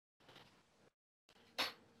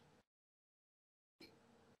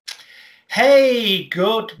Hey,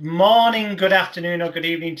 good morning, good afternoon, or good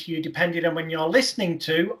evening to you, depending on when you're listening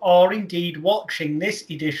to or indeed watching this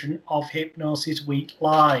edition of Hypnosis Week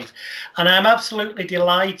Live. And I'm absolutely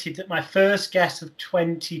delighted that my first guest of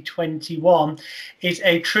 2021 is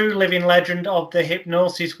a true living legend of the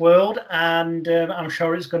hypnosis world, and I'm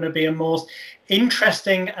sure it's going to be a most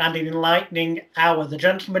interesting and enlightening hour. The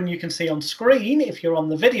gentleman you can see on screen, if you're on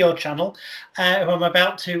the video channel, who I'm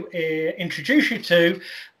about to introduce you to,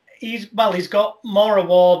 he's got more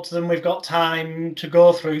awards than we've got time to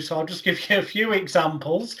go through, so I'll just give you a few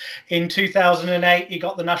examples. In 2008, he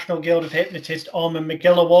got the National Guild of Hypnotists Ormond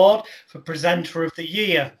McGill Award for Presenter of the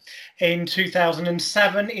Year. In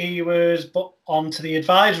 2007, he was put onto the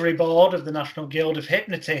advisory board of the National Guild of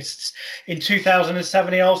Hypnotists. In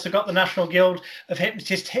 2007, he also got the National Guild of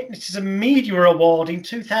Hypnotists Hypnotism Media Award. In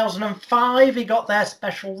 2005, he got their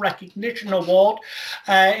Special Recognition Award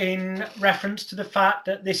in reference to the fact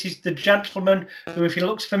that this is the gentleman who, if he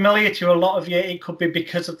looks familiar to a lot of you, it could be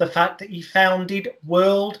because of the fact that he founded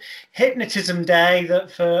World Hypnotism Day,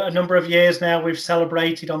 that for a number of years now we've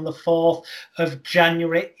celebrated on the 4th of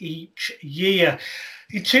January each year.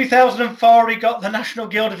 In 2004, he got the National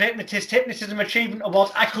Guild of Hypnotists Hypnotism Achievement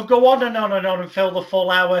Award. I could go on and on and on and fill the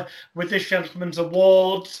full hour with this gentleman's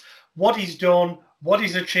awards, what he's done, what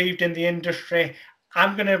he's achieved in the industry.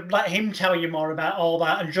 I'm going to let him tell you more about all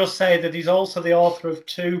that, and just say that he's also the author of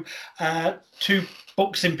two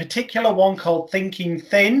books in particular, one called Thinking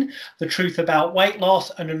Thin, The Truth About Weight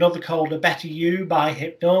Loss, and another called A Better You by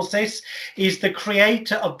Hypnosis. He's the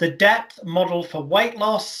creator of the Depth Model for Weight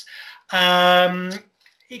Loss.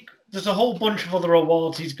 There's a whole bunch of other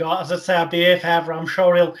awards he's got. As I say, I'll be here forever. I'm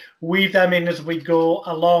sure he'll weave them in as we go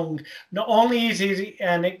along. Not only is he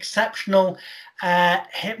an exceptional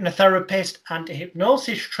hypnotherapist and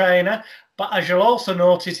hypnosis trainer, but as you'll also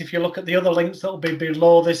notice if you look at the other links that will be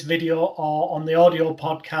below this video or on the audio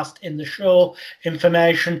podcast in the show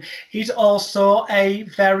information, he's also a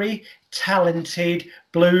very talented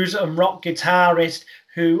blues and rock guitarist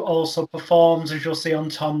who also performs, as you'll see on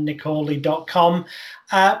tomnicoli.com.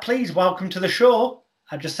 Please welcome to the show,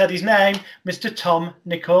 I just said his name, Mr. Tom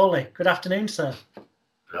Nicoli. Good afternoon, sir.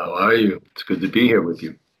 How are you? It's good to be here with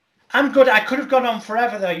you. I'm good. I could have gone on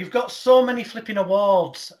forever, though. You've got so many flipping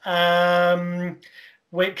awards,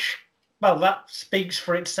 which, well, that speaks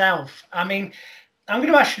for itself. I mean, I'm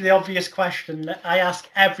going to ask you the obvious question that I ask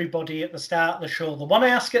everybody at the start of the show. The one I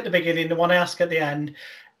ask at the beginning, the one I ask at the end,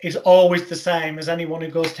 is always the same, as anyone who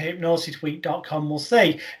goes to hypnosisweek.com will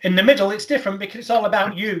see. In the middle, it's different because it's all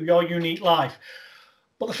about you, your unique life.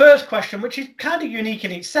 But the first question, which is kind of unique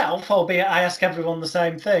in itself, albeit I ask everyone the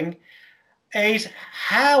same thing, is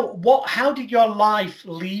how did your life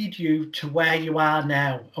lead you to where you are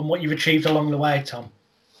now and what you've achieved along the way, Tom?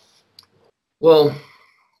 Well,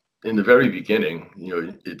 in the very beginning,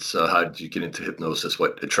 it's how did you get into hypnosis?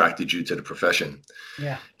 What attracted you to the profession?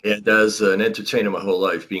 Yeah. And as an entertainer my whole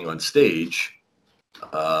life, being on stage,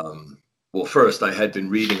 well, first I had been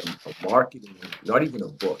reading a marketing, not even a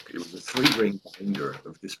book. It was a 3-ring binder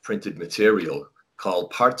of this printed material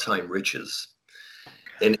called Part-Time Riches.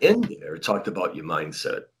 And in there, it talked about your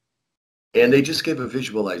mindset. And they just gave a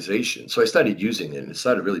visualization. So I started using it and it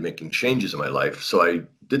started really making changes in my life. So I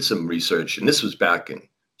did some research, and this was back in,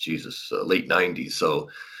 late 90s. So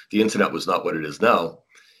the internet was not what it is now.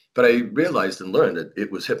 But I realized and learned that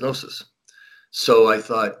it was hypnosis. So I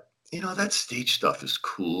thought, that stage stuff is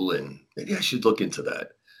cool and maybe I should look into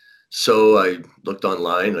that. So I looked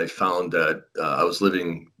online and I found that I was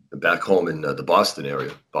living back home in the Boston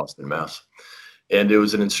area, Boston, Mass. And there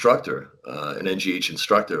was an instructor, an NGH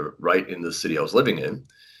instructor right in the city I was living in.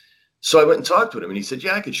 So I went and talked with him and he said,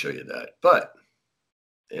 yeah, I could show you that.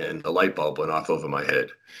 And a light bulb went off over my head.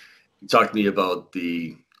 He talked to me about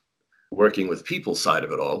the working with people side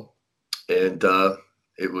of it all. And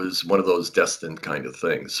it was one of those destined kind of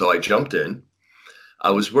things. So I jumped in.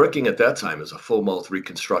 I was working at that time as a full mouth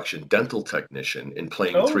reconstruction dental technician and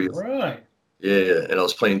playing right. Yeah. And I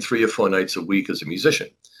was playing 3 or 4 nights a week as a musician.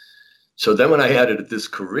 So then when I added this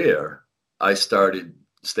career, I started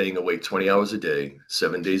staying awake 20 hours a day,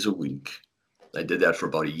 7 days a week. I did that for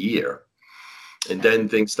about a year. And then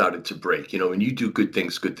things started to break. When you do good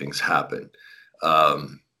things happen.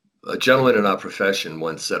 A gentleman in our profession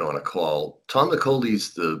once said on a call, Tom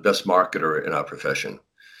Nicoli's the best marketer in our profession.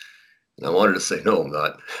 And I wanted to say, no, I'm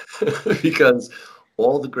not. Because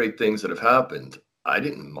all the great things that have happened, I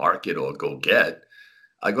didn't market or go get.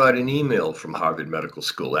 I got an email from Harvard Medical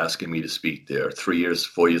School asking me to speak there 4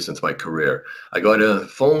 years into my career. I got a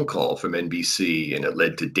phone call from NBC, and it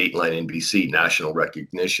led to Dateline NBC national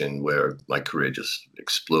recognition, where my career just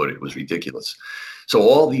exploded. It was ridiculous. So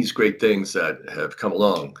all these great things that have come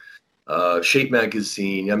along, Shape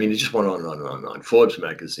Magazine, I mean, it just went on and on and on and on. Forbes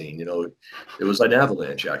Magazine, you know, it was an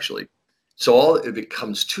avalanche, actually. So all of it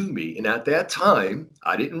comes to me. And at that time,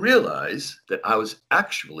 I didn't realize that I was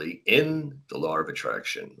actually in the law of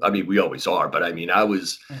attraction. I mean, we always are, but I mean, I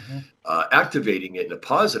was activating it in a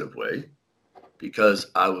positive way because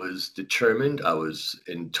I was determined. I was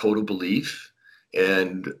in total belief.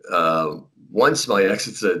 And once my ex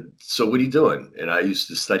had said, "So what are you doing?" And I used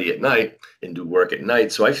to study at night and do work at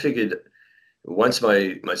night. So I figured once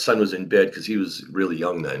my son was in bed, because he was really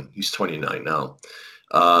young then, he's 29 now.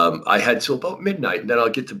 I had till about midnight, and then I'll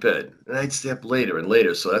get to bed, and I'd stay up later and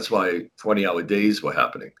later. So that's why 20-hour days were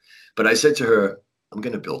happening. But I said to her, "I'm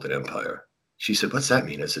going to build an empire." She said, "What's that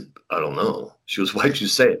mean?" I said, "I don't know." She goes, "Why'd you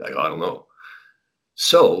say it?" I go, "I don't know."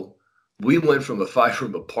 So we went from a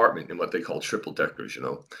 5-room apartment in what they call triple deckers, you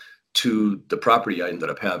know, to the property I ended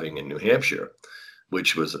up having in New Hampshire,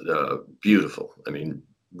 which was beautiful. I mean,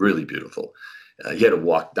 really beautiful. You had to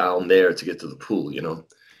walk down there to get to the pool, you know.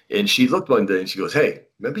 And she looked one day and she goes, "Hey,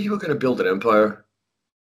 remember you were going to build an empire?"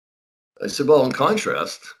 I said, "Well, in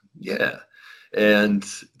contrast, yeah." And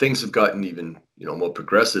things have gotten even, you know, more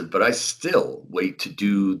progressive, but I still wait to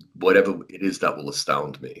do whatever it is that will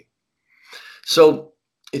astound me. So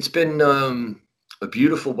it's been a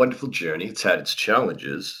beautiful, wonderful journey. It's had its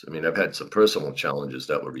challenges. I mean, I've had some personal challenges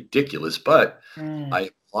that were ridiculous, but I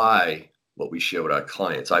apply what we share with our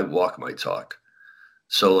clients. I walk my talk.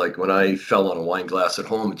 So like when I fell on a wine glass at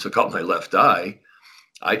home and took out my left eye,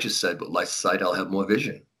 I just said, with left side, I'll have more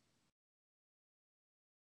vision.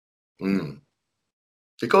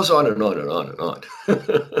 It goes on and on and on and on.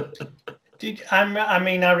 I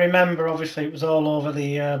mean, I remember, obviously, it was all over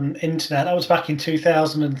the internet. That was back in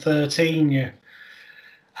 2013, your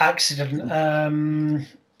accident.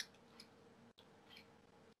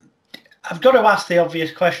 I've got to ask the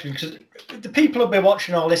obvious question, because the people who'll be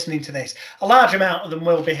watching or listening to this, a large amount of them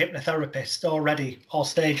will be hypnotherapists already, or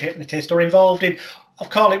stage hypnotists, or involved in, I'll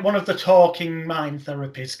call it one of the talking mind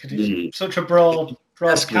therapies, because it's such a broad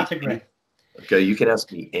category. Okay, you can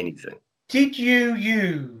ask me anything. Did you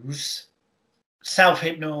use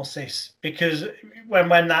self-hypnosis? Because when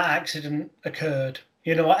that accident occurred,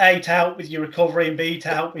 you know, A, to help with your recovery, and B, to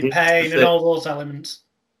help with pain and all those elements.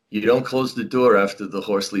 You don't close the door after the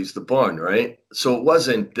horse leaves the barn, right? So it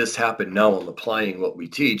wasn't this happened, now I'm applying what we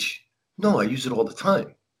teach. No, I use it all the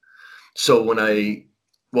time. So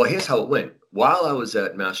well, here's how it went. While I was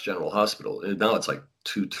at Mass General Hospital, and now it's like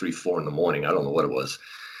 2, 3, 4 in the morning, I don't know what it was.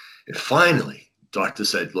 And finally, doctor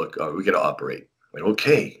said, "Look, we got to operate." I went,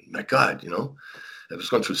 "Okay, my God, you know, I was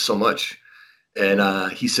going through so much." And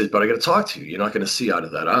he said, "But I got to talk to you. You're not going to see out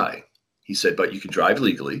of that eye." He said, "But you can drive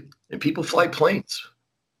legally, and people fly planes."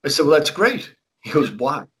 I said, "Well, that's great." He goes,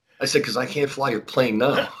 "Why?" I said, "Because I can't fly a plane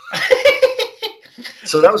now."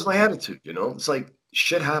 So that was my attitude, you know. It's like,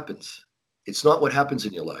 shit happens. It's not what happens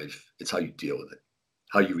in your life. It's how you deal with it,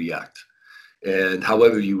 how you react. And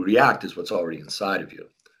however you react is what's already inside of you.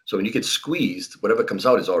 So when you get squeezed, whatever comes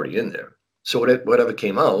out is already in there. So whatever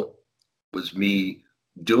came out was me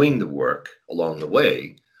doing the work along the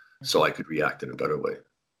way so I could react in a better way.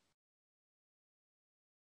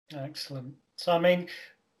 Excellent. So, I mean,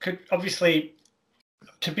 obviously,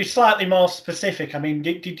 to be slightly more specific, I mean,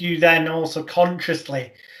 did you then also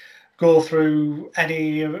consciously go through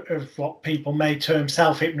any of what people may term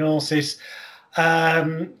self-hypnosis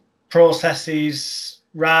processes,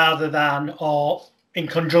 rather than, or in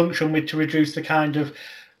conjunction with, to reduce the kind of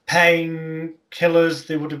pain killers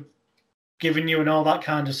they would have given you and all that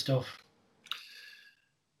kind of stuff?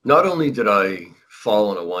 Not only did I fall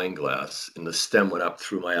on a wine glass and the stem went up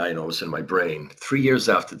through my eye and almost in my brain, 3 years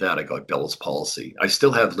after that, I got Bell's palsy. I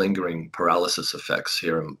still have lingering paralysis effects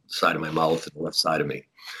here on the side of my mouth and the left side of me.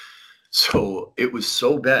 So it was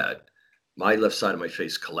so bad. My left side of my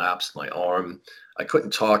face collapsed, my arm. I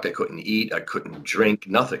couldn't talk, I couldn't eat, I couldn't drink,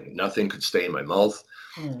 nothing. Nothing could stay in my mouth.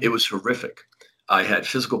 It was horrific. I had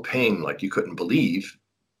physical pain like you couldn't believe.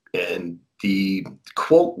 And the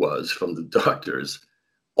quote was from the doctors,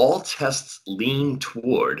 "All tests lean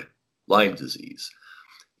toward Lyme disease."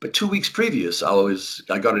 But 2 weeks previous,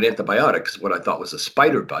 I got an antibiotic because what I thought was a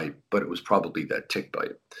spider bite, but it was probably that tick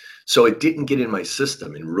bite. So it didn't get in my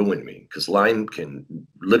system and ruin me, because Lyme can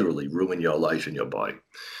literally ruin your life and your body.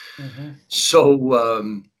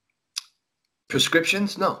 So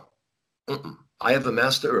prescriptions, no. I have a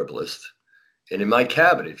master herbalist. And in my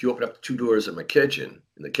cabinet, if you open up 2 doors in my kitchen,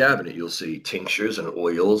 in the cabinet, you'll see tinctures and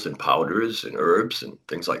oils and powders and herbs and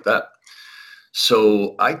things like that.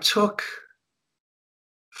 So I took,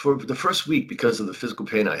 for the first week, because of the physical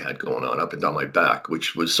pain I had going on up and down my back,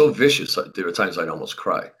 which was so vicious, there were times I'd almost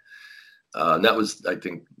cry. And that was, I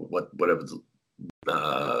think, whatever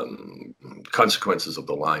the consequences of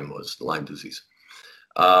the Lyme disease.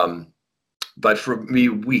 But for me,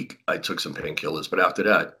 a week, I took some painkillers, but after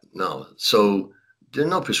that, no. So there are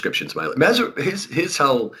no prescriptions. Here's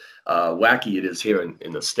how wacky it is here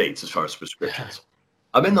in the States as far as prescriptions.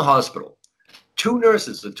 I'm in the hospital. 2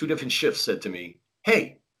 nurses at 2 different shifts said to me,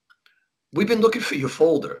 "Hey, we've been looking for your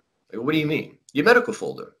folder." I go, "What do you mean?" "Your medical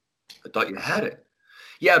folder." "I thought you had it."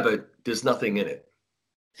 "Yeah, but there's nothing in it."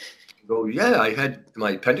 I go, "Yeah, I had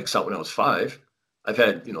my appendix out when I was 5. I've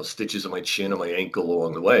had, stitches on my chin and my ankle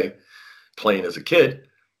along the way, playing as a kid."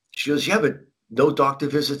 She goes, "Yeah, but no doctor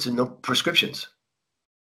visits and no prescriptions."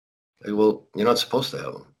 I go, "Well, you're not supposed to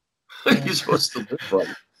have them. You're supposed to live from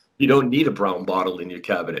them. You don't need a brown bottle in your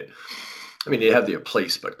cabinet." I mean, they have their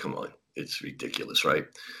place, but come on, it's ridiculous, right?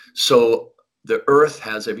 So the earth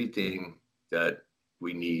has everything that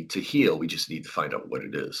we need to heal. We just need to find out what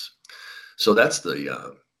it is. So that's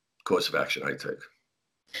the course of action I take.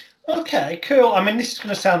 Okay, cool. I mean, this is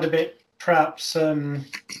going to sound a bit, perhaps, I'm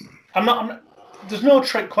not, there's no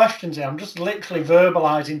trick questions here. I'm just literally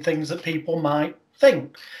verbalizing things that people might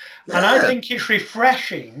think. Yeah. And I think it's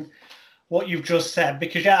refreshing what you've just said,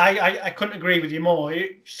 because I couldn't agree with you more.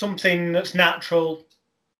 Something that's natural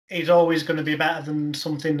is always going to be better than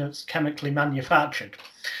something that's chemically manufactured,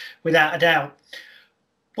 without a doubt.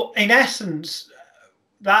 But in essence,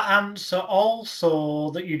 that answer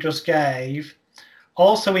also that you just gave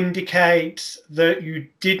also indicates that you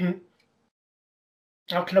didn't,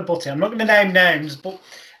 how can I put it? I'm not going to name names, but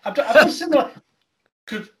I've done similar,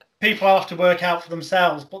 because people have to work out for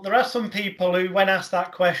themselves. But there are some people who, when asked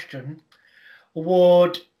that question,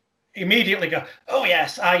 would immediately go, "Oh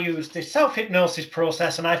yes, I used this self-hypnosis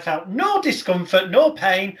process and I felt no discomfort, no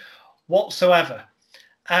pain whatsoever."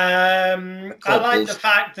 I like the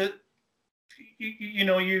fact that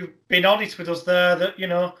you've been honest with us there,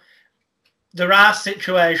 that there are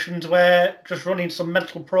situations where just running some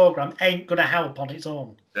mental program ain't going to help on its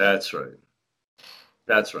own. That's right.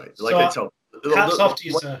 That's right. Like so, I tell, hats off to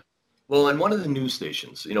you, sir. Well, in one of the news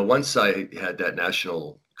stations, once I had that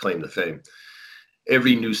national claim to fame,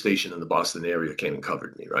 every news station in the Boston area came and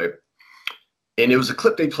covered me, right? And it was a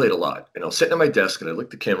clip they played a lot. And I was sitting at my desk and I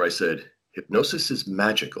looked at the camera. I said, "Hypnosis is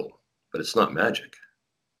magical, but it's not magic.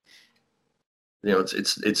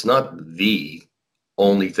 It's not the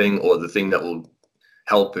only thing or the thing that will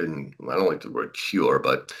help in, I don't like the word cure,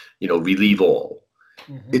 but, relieve all."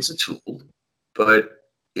 Mm-hmm. It's a tool, but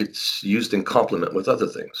it's used in complement with other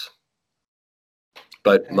things.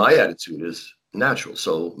 But my attitude is natural.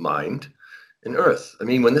 So mind and earth. I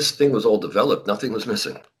mean, when this thing was all developed, nothing was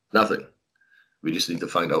missing. Nothing. We just need to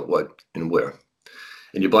find out what and where.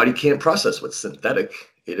 And your body can't process what's synthetic.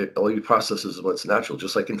 All you process is what's natural,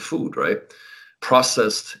 just like in food, right?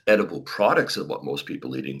 Processed edible products are what most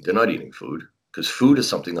people are eating. They're not eating food, because food is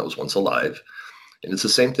something that was once alive. And it's the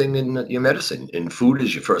same thing in your medicine. And food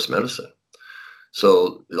is your first medicine.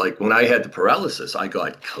 So like when I had the paralysis, I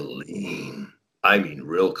got clean. I mean,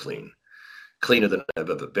 real clean. Cleaner than I've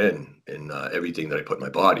ever been in everything that I put in my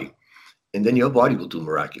body. And then your body will do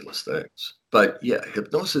miraculous things. But yeah,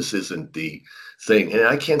 hypnosis isn't the thing. And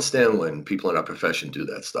I can't stand when people in our profession do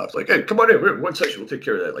that stuff. Like, "Hey, come on in, one session, we'll take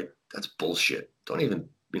care of that." Like, that's bullshit. Don't even,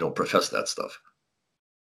 profess that stuff.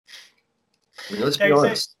 I mean, let's be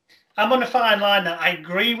honest. I'm on a fine line now. I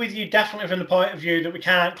agree with you definitely from the point of view that we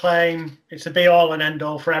can't claim it's a be all and end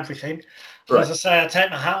all for everything. Right. As I say, I take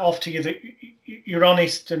my hat off to you that you're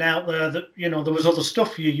honest and out there, that there was other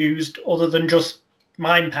stuff you used other than just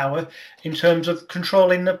mind power in terms of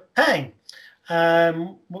controlling the pain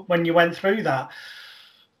when you went through that.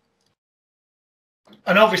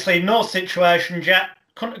 And obviously in those situations, Jack,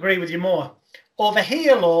 couldn't agree with you more. Over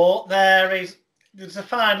here, Law, there's a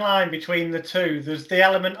fine line between the two. There's the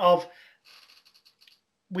element of,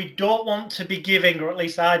 we don't want to be giving, or at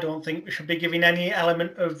least I don't think we should be giving any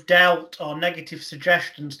element of doubt or negative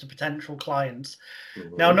suggestions to potential clients.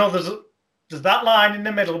 Mm-hmm. Now, no, there's that line in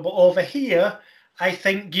the middle, but over here, I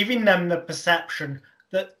think giving them the perception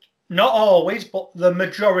that not always, but the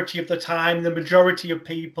majority of the time, the majority of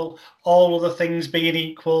people, all other things being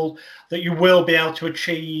equal, that you will be able to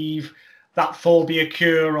achieve that phobia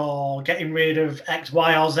cure or getting rid of X,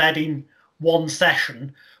 Y, or Z in one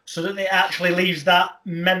session, so that it actually leaves that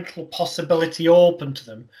mental possibility open to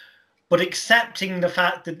them, but accepting the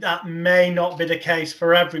fact that that may not be the case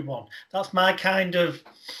for everyone. That's my kind of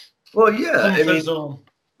comfort zone.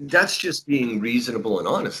 that's just being reasonable and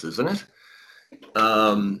honest, isn't it?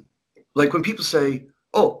 Like when people say,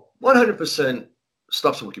 oh, 100%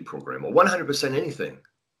 stop smoking program or 100% anything,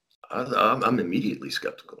 I'm immediately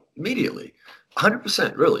skeptical. Immediately.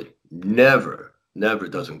 100%, really. Never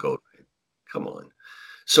doesn't go right. Come on.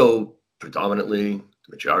 So predominantly,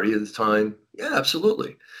 the majority of the time, yeah,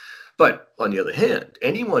 absolutely. But on the other hand,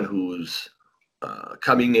 anyone who's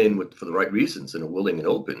coming in for the right reasons and are willing and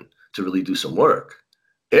open to really do some work,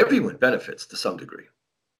 everyone benefits to some degree.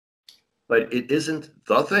 But it isn't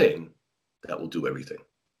the thing that will do everything.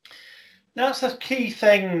 That's a key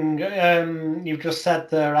thing you've just said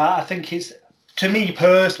there. I think it's, to me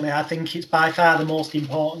personally, I think it's by far the most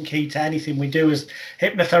important key to anything we do as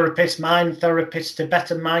hypnotherapists, mind therapists, to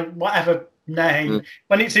better mind, whatever name,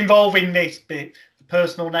 when it's involving this bit, the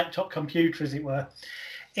personal laptop computer, as it were,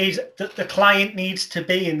 is that the client needs to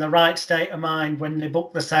be in the right state of mind when they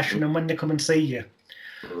book the session and when they come and see you.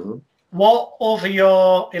 What over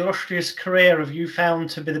your illustrious career have you found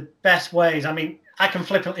to be the best ways? I mean, I can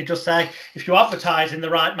flippantly just say, if you advertise in the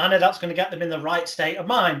right manner, that's going to get them in the right state of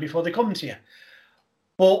mind before they come to you.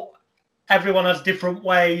 But everyone has different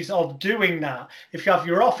ways of doing that. If you have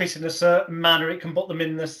your office in a certain manner, it can put them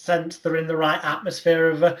in the sense they're in the right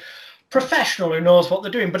atmosphere of a professional who knows what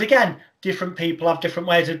they're doing. But again, different people have different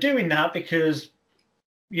ways of doing that because,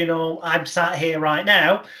 you know, I'm sat here right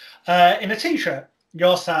now in a t-shirt.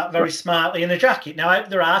 You're sat very smartly in a jacket. Now,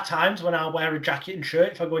 there are times when I'll wear a jacket and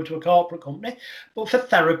shirt if I go into a corporate company, but for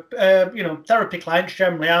therapy clients,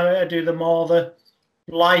 generally, I do the more the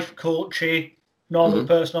life coachy, normal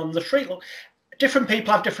person on the street. Look, different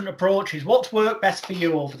people have different approaches. What's worked best for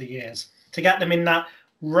you over the years to get them in that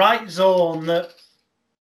right zone that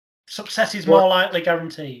success is more likely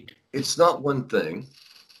guaranteed? It's not one thing.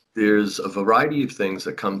 There's a variety of things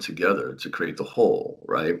that come together to create the whole,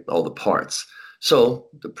 right? All the parts. So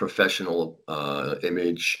the professional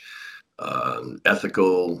image,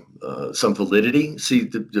 ethical, some validity. See,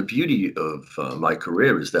 the beauty of my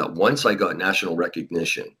career is that once I got national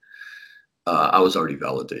recognition, I was already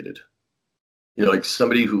validated. You know, like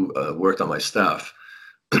somebody who worked on my staff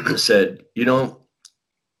said, you know,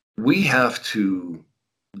 we have to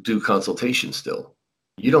do consultation still.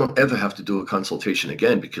 You don't ever have to do a consultation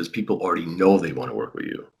again because people already know they want to work with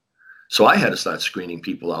you. So I had to start screening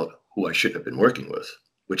people out who I shouldn't have been working with,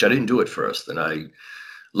 which I didn't do at first. And I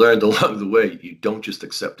learned along the way, you don't just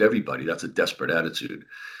accept everybody. That's a desperate attitude.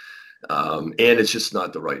 And it's just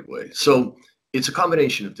not the right way. So it's a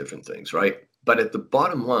combination of different things, right? But at the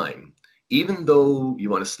bottom line, even though you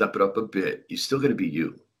want to step it up a bit, you still got to be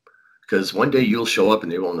you. Because one day you'll show up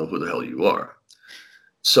and they won't know who the hell you are.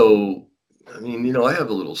 So, I mean, you know, I have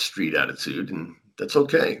a little street attitude and that's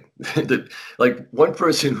okay. Like one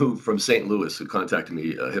person who from St. Louis who contacted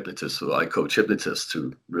me, a hypnotist, who I coach hypnotists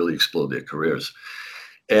to really explode their careers.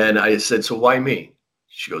 And I said, so why me?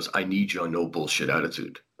 She goes, I need your no bullshit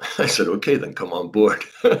attitude. I said, okay, then come on board.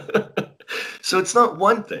 So it's not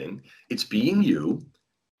one thing. It's being you,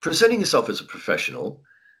 presenting yourself as a professional.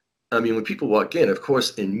 I mean, when people walk in, of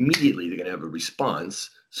course, immediately they're going to have a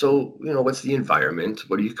response. So, you know, what's the environment?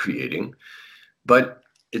 What are you creating? But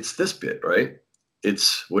it's this bit, right?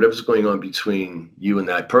 It's whatever's going on between you and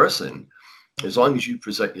that person. As long as you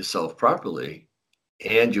present yourself properly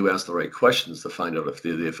and you ask the right questions to find out if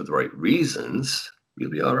they're there for the right reasons,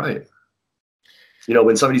 you'll be all right. You know,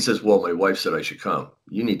 when somebody says, well, my wife said I should come,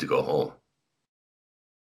 you need to go home.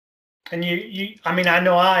 And I mean, I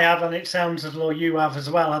know I have, and it sounds as though you have as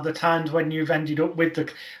well. Are the times when you've ended up with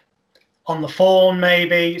on the phone,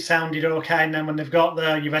 maybe it sounded okay, and then when they've got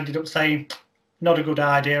there, you've ended up saying, not a good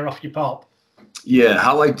idea, off your pop? Yeah,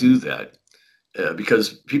 how I do that, because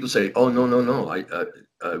people say, oh, no, I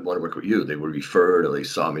want to work with you. They were referred or they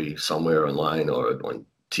saw me somewhere online or on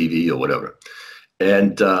TV or whatever.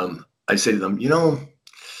 And I say to them, you know,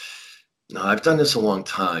 no, I've done this a long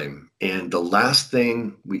time. And the last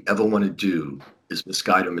thing we ever want to do is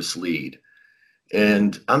misguide or mislead.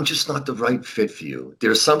 And I'm just not the right fit for you.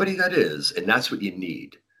 There's somebody that is, and that's what you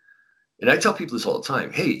need. And I tell people this all the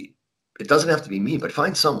time. Hey, it doesn't have to be me, but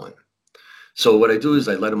find someone. So what I do is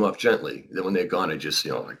I let them off gently. Then when they're gone, I just,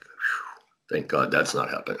 you know, like, thank God that's not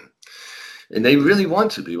happening. And they really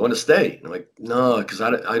want to. They want to stay. And I'm like, no, because I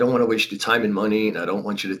don't want to waste your time and money. And I don't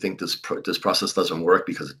want you to think this process doesn't work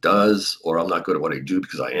because it does, or I'm not good at what I do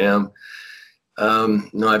because I am.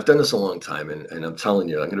 No, I've done this a long time. And I'm telling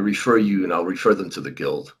you, I'm going to refer you and I'll refer them to the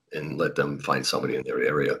guild and let them find somebody in their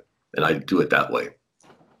area. And I do it that way.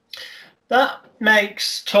 That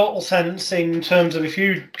makes total sense in terms of if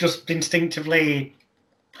you just instinctively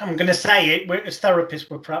I'm going to say it, as therapists,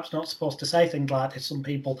 we're perhaps not supposed to say things like this. Some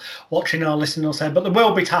people watching or listening will say, but there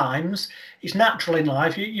will be times, it's natural in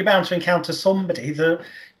life, you're bound to encounter somebody that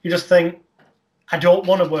you just think, I don't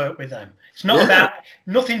want to work with them. It's not about,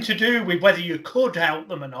 nothing to do with whether you could help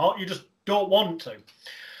them or not, you just don't want to.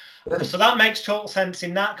 So that makes total sense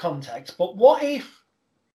in that context. But what if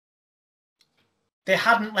they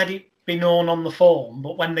hadn't let it be known on the phone,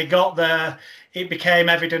 but when they got there, it became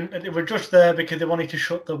evident that they were just there because they wanted to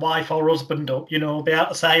shut the wife or husband up, be able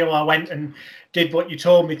to say, oh, I went and did what you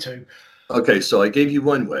told me to. Okay, so I gave you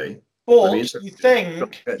one way. But you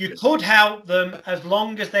think you could help them as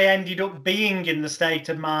long as they ended up being in the state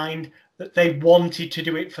of mind that they wanted to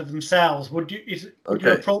do it for themselves. Would you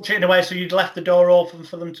approach it in a way so you'd left the door open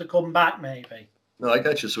for them to come back, maybe? No, I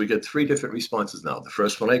got you. So we get 3 different responses now. The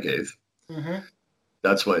first one I gave,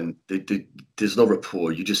 that's when there's no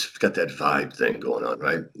rapport. You just got that vibe thing going on,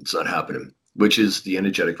 right? It's not happening, which is the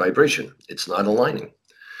energetic vibration. It's not aligning.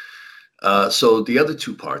 So the other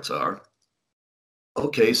 2 parts are,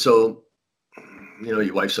 okay, so,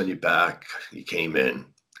 your wife's on your back, you came in.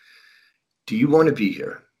 Do you want to be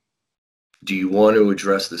here? Do you want to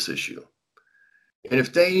address this issue? And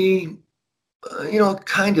if they,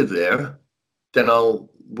 kind of there, then I'll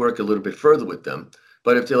work a little bit further with them.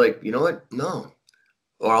 But if they're like, you know what? No.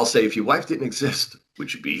 Or I'll say, if your wife didn't exist,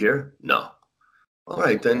 would you be here? No. All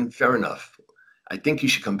right, then fair enough. I think you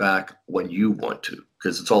should come back when you want to,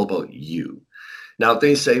 because it's all about you. Now, if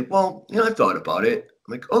they say, well, I've thought about it.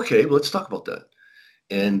 I'm like, okay, well, let's talk about that.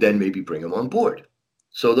 And then maybe bring them on board.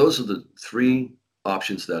 So those are the 3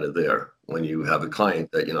 options that are there when you have a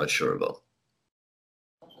client that you're not sure about.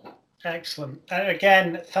 Excellent.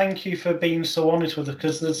 Again, thank you for being so honest with us,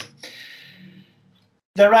 because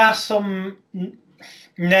there are some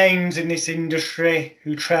names in this industry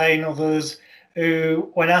who train others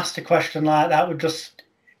who, when asked a question like that, would just,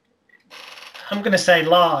 I'm going to say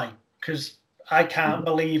lie, because I can't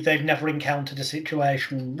believe they've never encountered a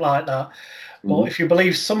situation like that. But if you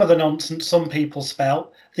believe some of the nonsense some people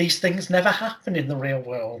spout, these things never happen in the real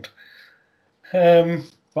world. But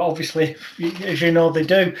obviously, as you know, they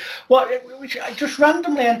do. Which just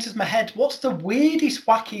randomly enters my head. What's the weirdest,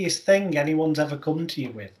 wackiest thing anyone's ever come to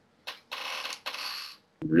you with?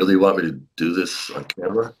 You really want me to do this on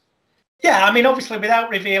camera? Yeah, I mean, obviously, without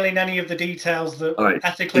revealing any of the details that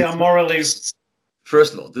ethically or morally.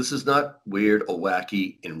 First of all, this is not weird or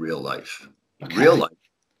wacky in real life. In real life,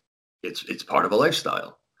 it's part of a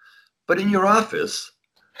lifestyle. But in your office,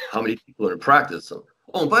 how many people are in practice? Oh,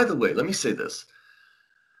 and by the way, let me say this.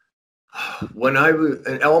 When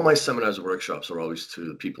and all my seminars and workshops are always to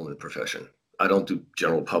the people in the profession. I don't do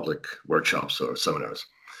general public workshops or seminars.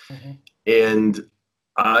 And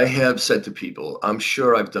I have said to people, I'm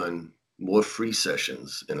sure I've done more free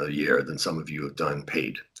sessions in a year than some of you have done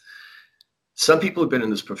paid. Some people have been in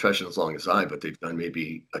this profession as long as I, but they've done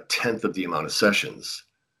maybe 1/10 of the amount of sessions.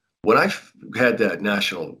 When I had that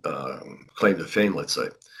national claim to fame, let's say,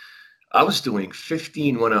 I was doing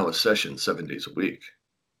 15 one-hour sessions 7 days a week.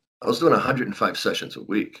 I was doing 105 sessions a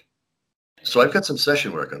week. So I've got some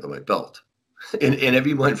session work under my belt. And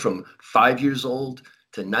everyone from 5 years old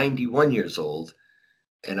to 91 years old.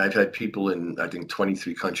 And I've had people in, I think,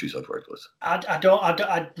 23 countries I've worked with.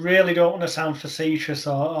 I really don't want to sound facetious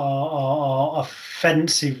or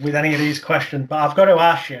offensive with any of these questions, but I've got to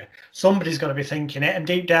ask you, somebody's got to be thinking it, and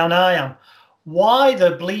deep down I am. Why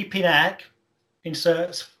the bleeping heck,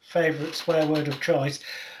 insert favourite swear word of choice,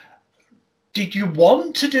 did you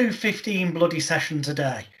want to do 15 bloody sessions a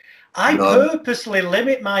day? I purposely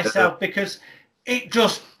limit myself because it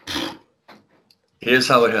just... Here's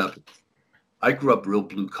how it happened. I grew up real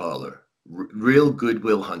blue collar, real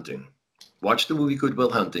Goodwill Hunting. Watch the movie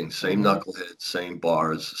Goodwill Hunting, same knuckleheads, same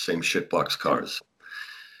bars, same shitbox cars.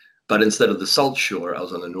 But instead of the Salt Shore, I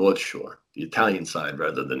was on the North Shore, the Italian side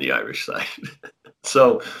rather than the Irish side.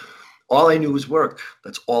 So all I knew was work.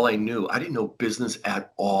 That's all I knew. I didn't know business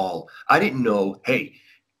at all. I didn't know, hey,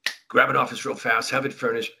 grab an office real fast, have it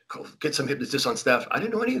furnished, get some hypnotists on staff. I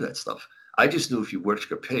didn't know any of that stuff. I just knew if you worked,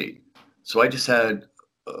 you got paid. So I just had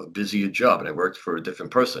a busier job, and I worked for a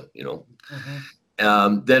different person,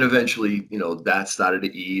 Then eventually, that started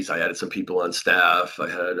to ease. I added some people on staff. I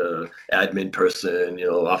had a admin person,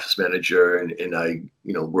 office manager, and I,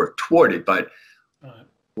 worked toward it. But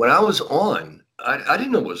when I was on, I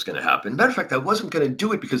didn't know what was going to happen. Matter of fact, I wasn't going to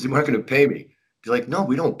do it because they weren't going to pay me. They're like, no,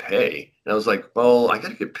 we don't pay. And I was like, well, I got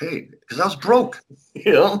to get paid because I was broke,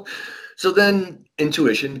 So then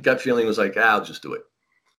intuition, gut feeling was like, I'll just do it.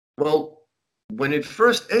 Well, when it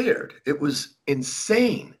first aired, it was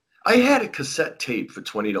insane. I had a cassette tape for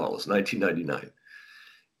 $20, $19.99.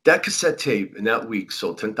 That cassette tape in that week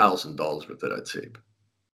sold $10,000 worth of that tape.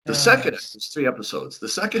 The second, it was 3 episodes. The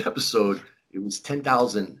second episode, it was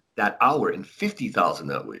 10,000 that hour and 50,000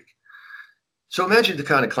 that week. So imagine the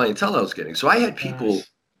kind of clientele I was getting. So I had people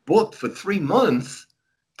booked for 3 months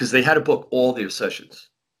because they had to book all their sessions.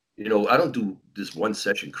 You know, I don't do this one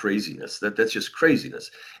session craziness. That's just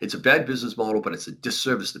craziness. It's a bad business model, but it's a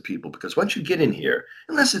disservice to people because once you get in here,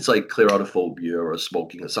 unless it's like clear out a phobia or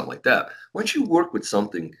smoking or something like that, once you work with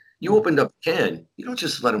something, you opened up a can, you don't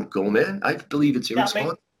just let them go, man. I believe it's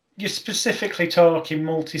irresponsible. You're specifically talking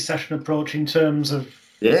multi-session approach in terms of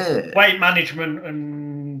weight management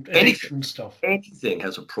and addiction stuff. Anything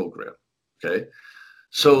has a program, okay?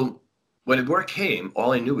 So when work came,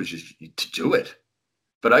 all I knew was just to do it.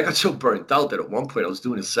 But I got so burnt out that at one point I was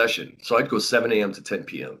doing a session. So I'd go 7 a.m. to 10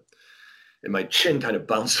 p.m. And my chin kind of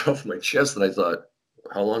bounced off my chest. And I thought,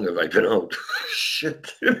 how long have I been out?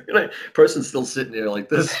 Shit. Person's still sitting there like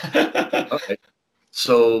this. Okay.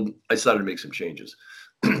 So I started to make some changes.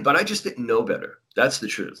 But I just didn't know better. That's the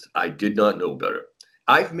truth. I did not know better.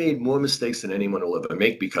 I've made more mistakes than anyone will ever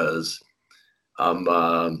make because I'm,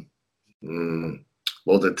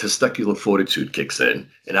 well, the testicular fortitude kicks in,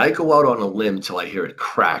 and I go out on a limb till I hear it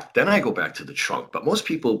crack. Then I go back to the trunk. But most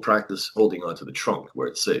people practice holding on to the trunk where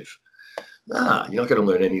it's safe. Nah, you're not going to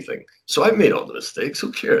learn anything. So I've made all the mistakes.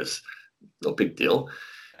 Who cares? No big deal.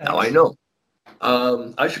 Now I know.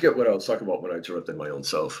 I forget what I was talking about when I interrupted my own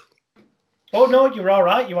self. Oh, no, you're all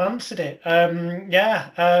right. You answered it.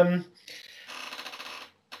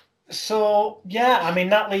 So, yeah, I mean,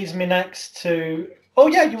 that leads me next to... Oh,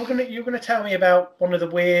 yeah, you were gonna tell me about one of the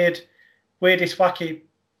weirdest, wacky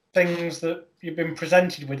things that you've been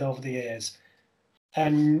presented with over the years.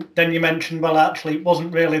 And then you mentioned, well, actually, it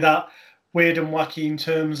wasn't really that weird and wacky in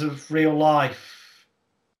terms of real life.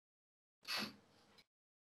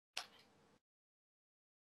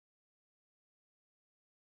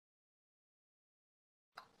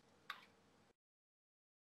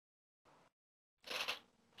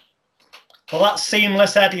 Well, that's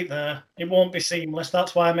seamless edit there. It won't be seamless.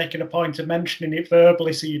 That's why I'm making a point of mentioning it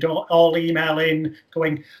verbally so you don't all email in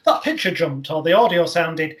going, that picture jumped or the audio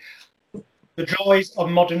sounded. The joys of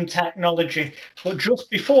modern technology. But just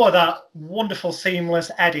before that wonderful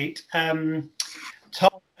seamless edit, Tom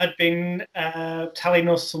had been telling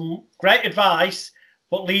us some great advice,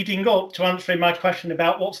 but leading up to answering my question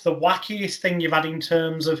about what's the wackiest thing you've had in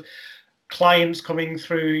terms of clients coming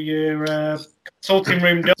through your consulting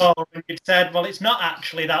room door, and you said, well, it's not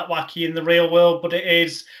actually that wacky in the real world, but it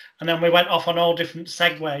is. And then we went off on all different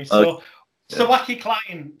segues. So the wacky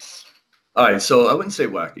clients. All right, so I wouldn't say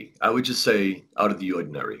wacky. I would just say out of the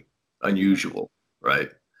ordinary, unusual, right?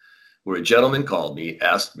 Where a gentleman called me,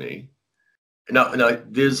 asked me, now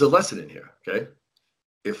there's a lesson in here, okay?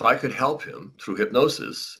 If I could help him through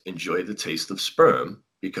hypnosis enjoy the taste of sperm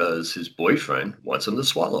because his boyfriend wants him to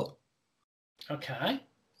swallow. Okay.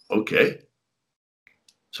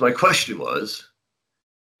 So my question was,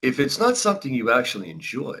 if it's not something you actually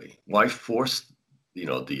enjoy, why force,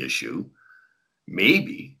 the issue?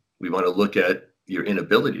 Maybe we want to look at your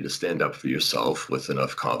inability to stand up for yourself with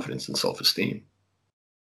enough confidence and self-esteem.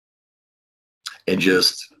 And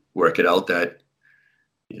just work it out that,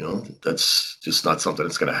 that's just not something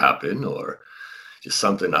that's going to happen or just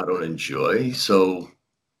something I don't enjoy. So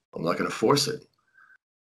I'm not going to force it.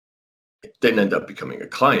 It didn't end up becoming a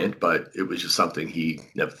client, but it was just something he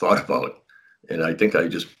never thought about. And I think I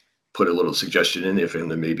just put a little suggestion in there for him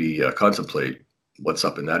to maybe contemplate what's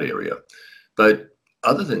up in that area. But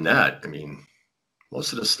other than that, I mean,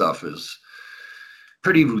 most of the stuff is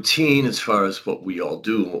pretty routine as far as what we all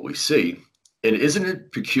do and what we see. And isn't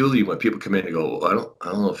it peculiar when people come in and go, well,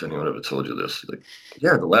 I don't know if anyone ever told you this. Like,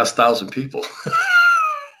 yeah, the last 1,000 people.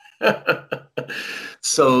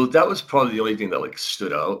 So that was probably the only thing that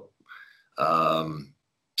stood out.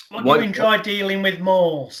 What do you enjoy dealing with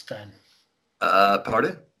most then?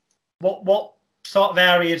 Pardon? What sort of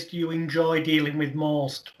areas do you enjoy dealing with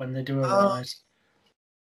most when they do arise?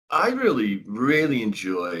 I really, really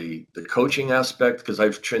enjoy the coaching aspect because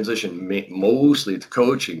I've transitioned mostly to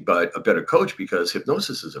coaching, but a better coach because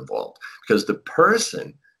hypnosis is involved. Because the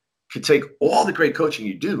person could take all the great coaching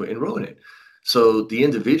you do and ruin it. So the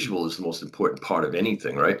individual is the most important part of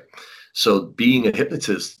anything, right? So being a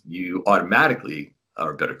hypnotist, you automatically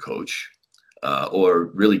are a better coach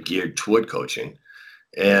or really geared toward coaching.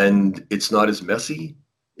 And it's not as messy.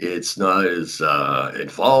 It's not as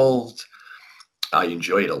involved. I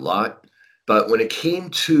enjoy it a lot. But when it came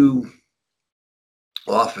to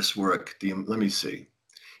office work, let me see.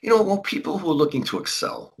 Well, people who are looking to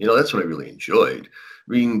excel, that's what I really enjoyed.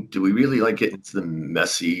 Reading, do we really like getting into the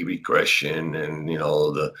messy regression and,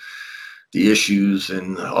 the issues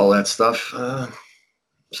and all that stuff?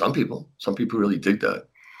 Some people really dig that.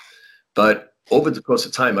 But over the course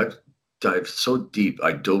of time, I dove so deep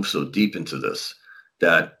into this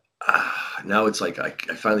that now it's like I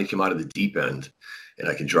finally came out of the deep end and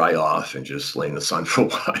I can dry off and just lay in the sun for a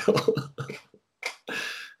while.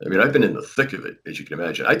 I mean, I've been in the thick of it, as you can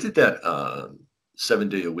imagine. I did that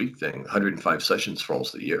 7-day-a-week thing, 105 sessions for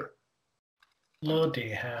almost a year. Bloody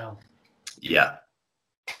hell. Yeah.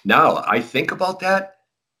 Now I think about that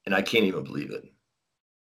and I can't even believe it.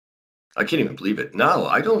 Now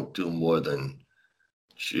I don't do more than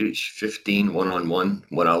 15 one-on-one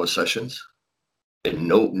 1-hour sessions and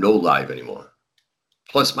no live anymore.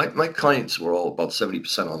 Plus my clients were all about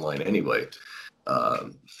 70% online anyway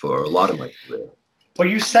for a lot of my career. Well,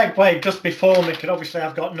 you segued just before me, and obviously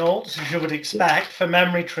I've got notes, as you would expect, for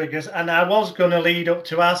memory triggers, and I was going to lead up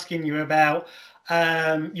to asking you about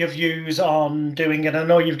your views on doing it. I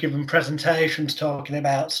know you've given presentations talking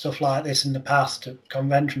about stuff like this in the past at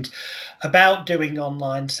conventions, about doing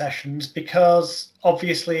online sessions, because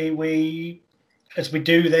obviously as we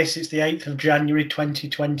do this, it's the 8th of January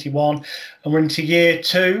 2021, and we're into year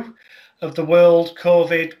 2 of the world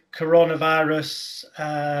coronavirus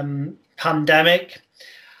pandemic.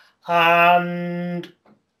 And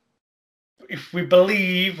if we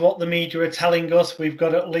believe what the media are telling us, we've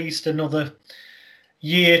got at least another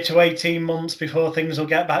year to 18 months before things will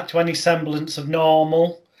get back to any semblance of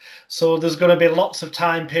normal. So there's going to be lots of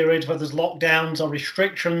time periods where there's lockdowns or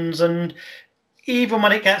restrictions, and even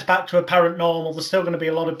when it gets back to apparent normal, there's still going to be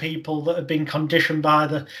a lot of people that have been conditioned by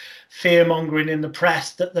the fear mongering in the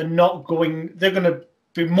press that they're going to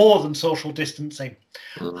be more than social distancing.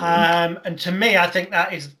 Mm-hmm. And to me, I think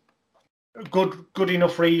that is a good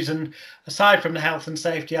enough reason, aside from the health and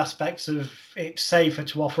safety aspects of it's safer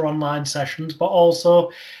to offer online sessions, but also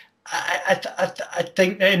I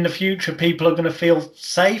think that in the future people are going to feel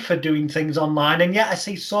safer doing things online. And yet I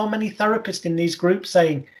see so many therapists in these groups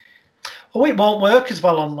saying, oh, it won't work as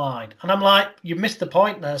well online. And I'm like, you missed the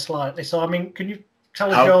point there slightly. So, I mean, can you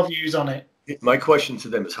tell us your views on it? My question to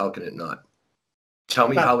them is, how can it not? Tell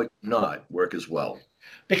me how it not work as well.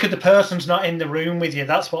 Because the person's not in the room with you.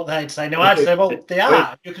 That's what they'd say. No, I'd say, well, they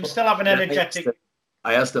are. You can still have an energetic...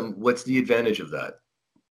 I asked them, what's the advantage of that?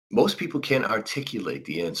 Most people can't articulate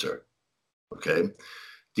the answer. Okay?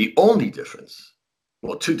 The only difference,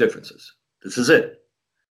 well, 2 differences. This is it.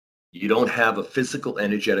 You don't have a physical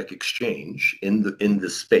energetic exchange in the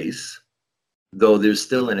space, though there's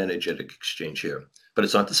still an energetic exchange here, but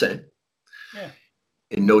it's not the same. Yeah.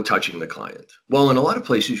 And no touching the client. Well, in a lot of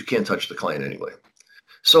places, you can't touch the client anyway.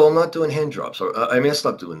 So I'm not doing hand drops. I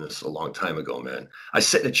stopped doing this a long time ago, man. I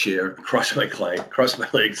sit in a chair, cross my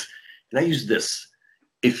legs, and I use this.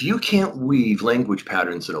 If you can't weave language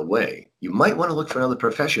patterns in a way, you might want to look for another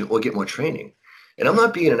profession or get more training. And I'm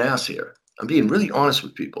not being an ass here. I'm being really honest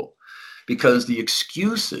with people, because the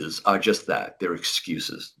excuses are just that. They're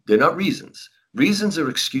excuses. They're not reasons. Reasons are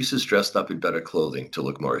excuses dressed up in better clothing to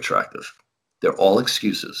look more attractive. They're all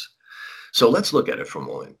excuses. So let's look at it for a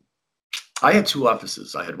moment. I had 2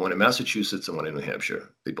 offices. I had one in Massachusetts and one in New Hampshire.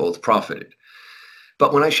 They both profited.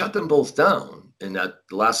 But when I shut them both down in the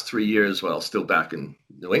last 3 years, well, still back in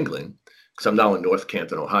New England, because I'm now in North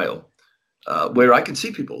Canton, Ohio, where I can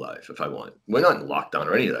see people live if I want. We're not in lockdown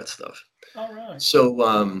or any of that stuff. All right.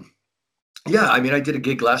 So, yeah, I mean, I did a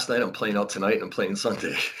gig last night. I'm playing out tonight and I'm playing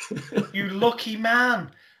Sunday. You lucky man.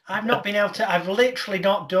 I've not been able to, I've literally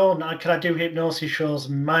not done, I do hypnosis shows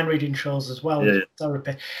and mind reading shows as well, yeah.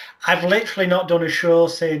 Therapy. I've literally not done a show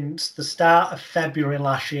since the start of February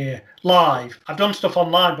last year, live. I've done stuff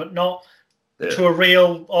online, but not to a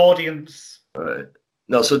real audience. All right.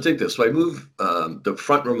 No, so dig this. So I moved, the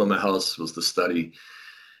front room of my house was the study,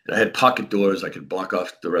 and I had pocket doors. I could block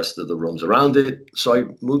off the rest of the rooms around it. So I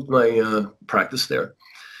moved my practice there.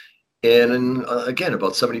 And again,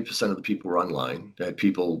 about 70% of the people were online. I had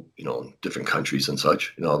people, different countries and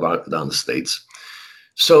such, down the States.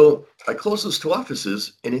 So I closed those 2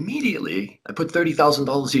 offices, and immediately I put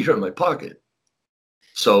 $30,000 a year in my pocket.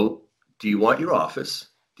 So do you want your office,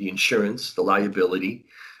 the insurance, the liability,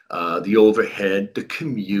 the overhead, the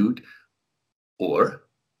commute, or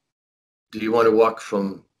do you want to walk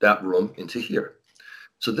from that room into here?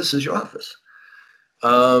 So this is your office.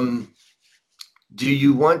 Do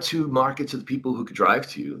you want to market to the people who could drive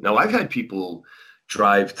to you? Now, I've had people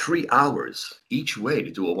drive 3 hours each way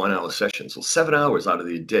to do a 1-hour session. So 7 hours out of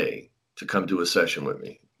the day to come do a session with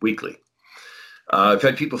me weekly. I've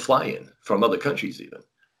had people fly in from other countries even,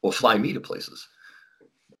 or fly me to places.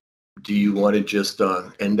 Do you want to just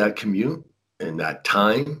end that commute and that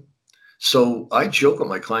time? So I joke with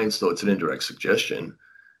my clients, though it's an indirect suggestion,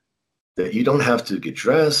 that you don't have to get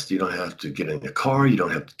dressed, you don't have to get in your car, you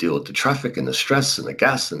don't have to deal with the traffic and the stress and the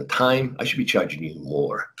gas and the time. I should be charging you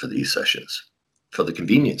more for these sessions for the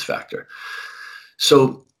convenience factor.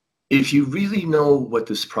 So if you really know what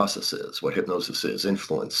this process is, what hypnosis is,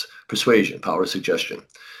 influence, persuasion, power of suggestion,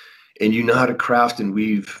 and you know how to craft and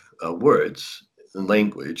weave words and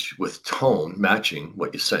language with tone matching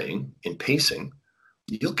what you're saying and pacing,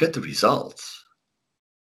 you'll get the results.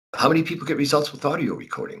 How many people get results with audio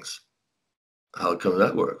recordings? How come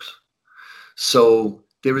that works? So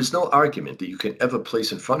there is no argument that you can ever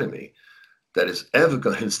place in front of me that is ever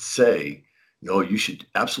going to say, no, you should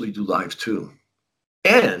absolutely do live too.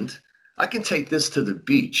 And I can take this to the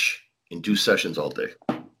beach and do sessions all day.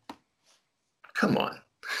 Come on.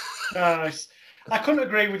 Nice. I couldn't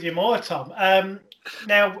agree with you more, Tom.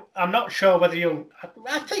 Now, I'm not sure whether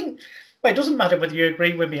I think, well, it doesn't matter whether you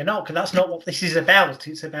agree with me or not, because that's not what this is about.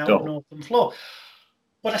 It's about an open floor.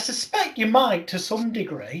 But I suspect you might, to some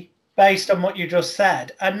degree, based on what you just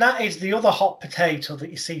said. And that is the other hot potato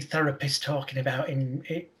that you see therapists talking about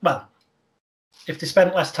well, if they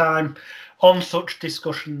spent less time on such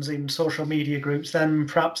discussions in social media groups, then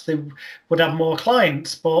perhaps they would have more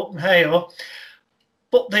clients. But hey-oh.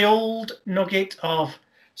 But the old nugget of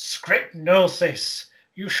scriptnosis.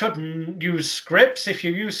 You shouldn't use scripts. If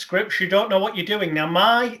you use scripts, you don't know what you're doing. Now,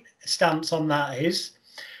 my stance on that is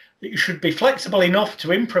that you should be flexible enough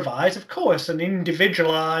to improvise, of course, and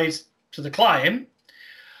individualize to the client.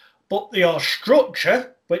 But your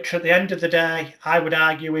structure, which at the end of the day, I would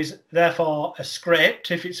argue is therefore a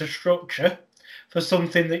script, if it's a structure, for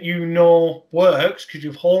something that you know works because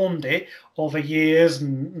you've honed it over years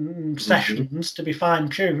and sessions to be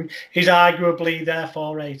fine-tuned, is arguably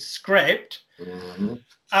therefore a script.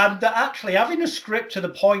 And that actually having a script to the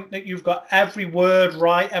point that you've got every word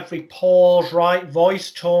right, every pause right,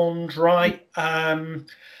 voice tones right,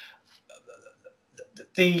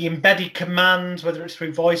 the embedded commands, whether it's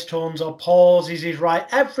through voice tones or pauses, is right.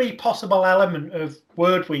 Every possible element of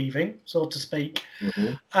word weaving, so to speak.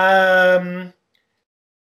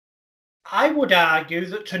 I would argue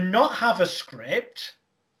that to not have a script,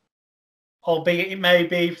 albeit it may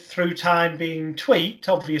be through time being tweaked,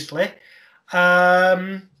 obviously,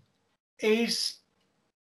 is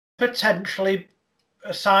potentially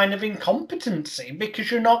a sign of incompetency because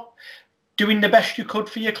you're not doing the best you could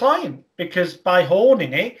for your client. Because by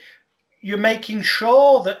honing it, you're making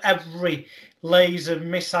sure that every laser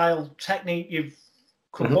missile technique you've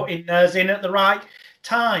put in there's in at the right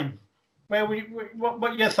time. What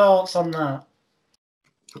are your thoughts on that?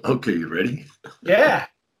 Okay, you ready? Yeah.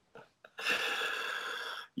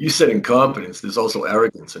 You said incompetence. There's also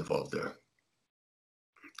arrogance involved there.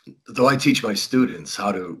 Though I teach my students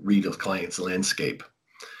how to read a client's landscape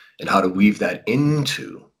and how to weave that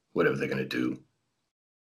into whatever they're going to do,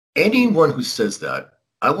 anyone who says that,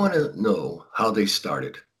 I want to know how they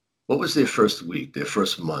started. What was their first week, their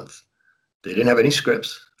first month? They didn't have any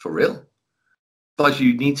scripts, for real. But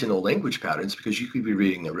you need to know language patterns because you could be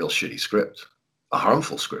reading a real shitty script, a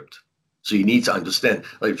harmful script. So you need to understand,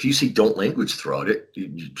 like if you see don't language throughout it,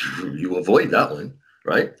 you avoid that one,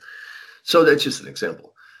 right? So that's just an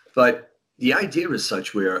example. But the idea is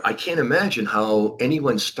such where I can't imagine how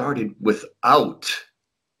anyone started without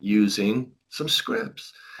using some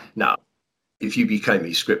scripts. Now, if you become a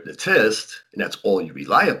scriptnotist and that's all you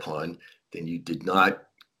rely upon, then you did not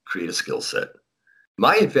create a skill set.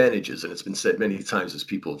 My advantage is, and it's been said many times as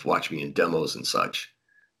people have watched me in demos and such,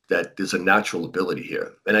 that there's a natural ability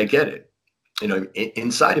here. And I get it. You know,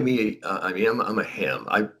 inside of me, I'm a ham.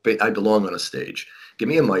 I belong on a stage. Give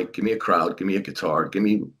me a mic, give me a crowd, give me a guitar, give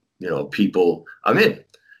me, people. I'm in.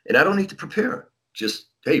 And I don't need to prepare. Just,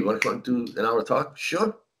 hey, you want to come do an hour talk?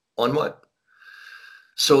 Sure. On what?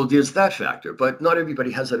 So there's that factor. But not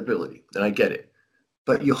everybody has that ability. And I get it.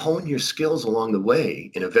 But you hone your skills along the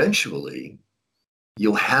way. And eventually,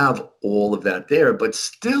 you'll have all of that there. But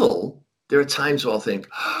still, there are times where I'll think,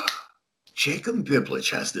 Jacob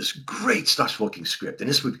Biblich has this great stock-smoking script, and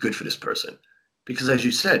this would be good for this person. Because as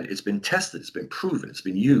you said, it's been tested, it's been proven, it's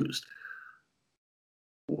been used.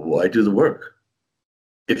 Why do the work?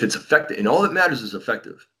 If it's effective, and all that matters is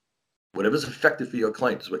effective. Whatever's effective for your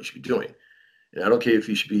client is what you should be doing. And I don't care if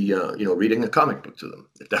you should be, reading a comic book to them.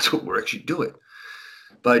 If that's what works, you do it.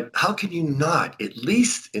 But how can you not, at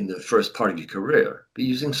least in the first part of your career, be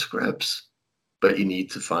using scripts? But you need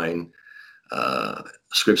to find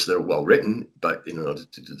scripts that are well written, but in order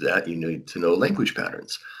to do that, you need to know language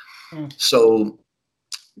patterns. So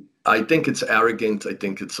I think it's arrogant. I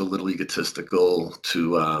think it's a little egotistical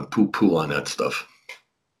to poo-poo on that stuff.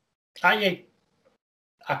 I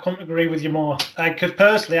couldn't agree with you more. Because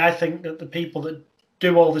personally, I think that the people that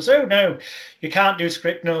do all this, oh no, you can't do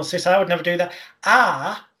script analysis, I would never do that,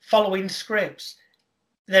 are following scripts.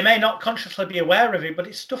 They may not consciously be aware of it, but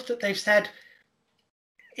it's stuff that they've said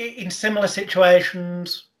in similar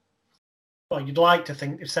situations. Well, you'd like to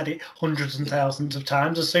think they've said it hundreds and thousands of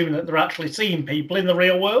times, assuming that they're actually seeing people in the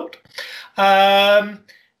real world.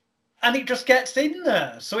 And it just gets in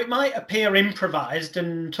there. So it might appear improvised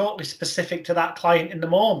and totally specific to that client in the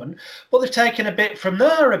moment, but they've taken a bit from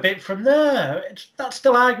there, a bit from there. That's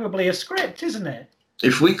still arguably a script, isn't it?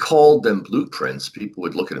 If we called them blueprints, people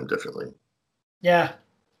would look at them differently. Yeah.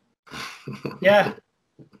 Yeah.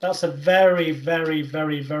 That's a very, very,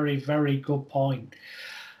 very, very, very good point.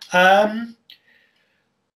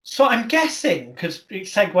 So I'm guessing, because it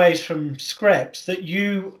segues from scripts, that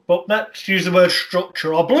but let's use the word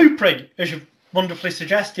structure or blueprint, as you've wonderfully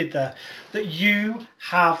suggested there, that you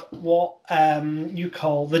have what you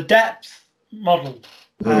call the depth model,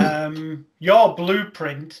 your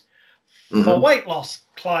blueprint for weight loss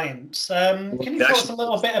clients. Can you tell us a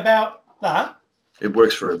little bit about that? It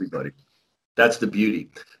works for everybody. That's the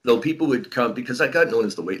beauty. Though people would come, because I got known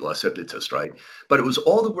as the weight loss hypnotist, right? But it was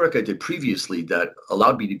all the work I did previously that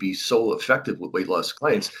allowed me to be so effective with weight loss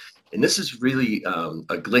clients. And this is really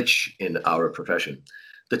a glitch in our profession.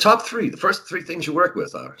 The first three things you work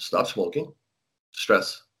with are stop smoking,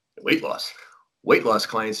 stress, and weight loss. Weight loss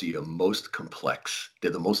clients are your most complex.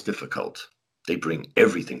 They're the most difficult. They bring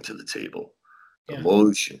everything to the table. Yeah.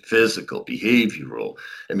 Emotion, physical, behavioral.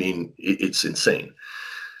 I mean, it's insane.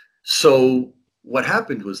 So what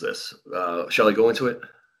happened was this. Shall I go into it?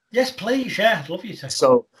 Yes, please. Yeah, I'd love you to.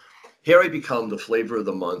 So here I become the flavor of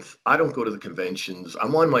the month. I don't go to the conventions.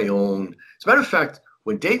 I'm on my own. As a matter of fact,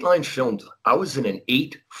 when Dateline filmed, I was in an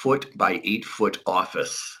 8-foot by 8-foot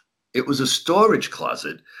office. It was a storage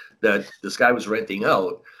closet that this guy was renting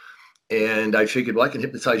out. And I figured, well, I can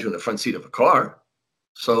hypnotize you in the front seat of a car.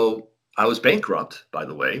 So I was bankrupt, by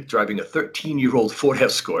the way, driving a 13-year-old Ford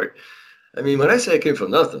Escort. I mean, when I say I came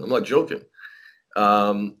from nothing, I'm not joking.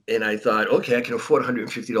 And I thought, okay, I can afford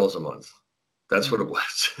 $150 a month. That's what it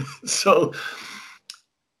was. So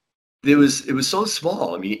it was so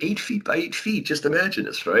small. I mean, 8 feet by 8 feet. Just imagine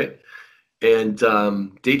this, right? And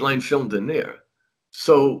Dateline filmed in there.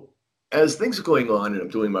 So as things are going on and I'm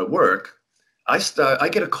doing my work, I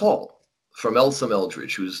get a call from Elsam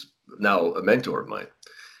Eldridge, who's now a mentor of mine.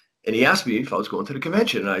 And he asked me if I was going to the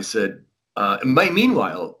convention. And I said,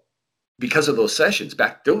 meanwhile, because of those sessions,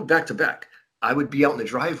 back to back, I would be out in the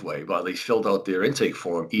driveway while they filled out their intake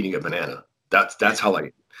form, eating a banana. That's how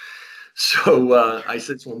I. So I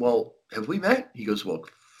said to him, "Well, have we met?" He goes, "Well,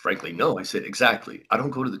 frankly, no." I said, "Exactly. I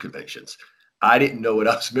don't go to the conventions. I didn't know what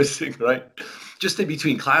I was missing, right? Just in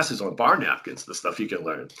between classes on bar napkins, the stuff you can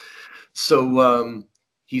learn." So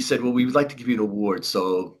he said, "Well, we would like to give you an award."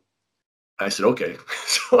 So I said, "Okay."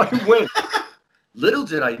 So I went. Little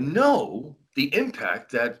did I know the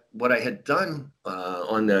impact that what I had done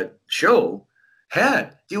on that show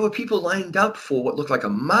had. There were people lined up for what looked like a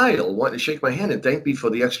mile wanting to shake my hand and thank me for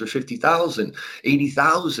the extra 50,000,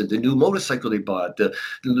 80,000, the new motorcycle they bought, the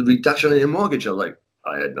reduction in their mortgage. I'm like,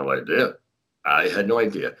 I had no idea. I had no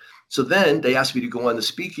idea. So then they asked me to go on the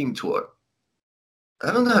speaking tour.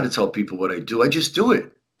 I don't know how to tell people what I do. I just do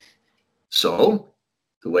it. So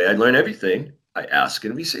the way I learn everything, I ask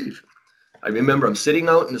and receive. I remember I'm sitting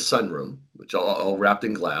out in the sunroom, which all wrapped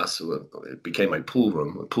in glass. So it became my pool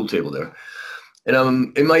room, a pool table there. And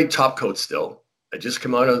I'm in my top coat still. I just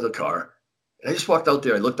come out of the car. And I just walked out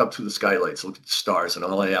there. I looked up through the skylights, looked at the stars, and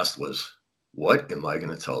all I asked was, what am I going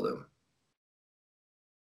to tell them?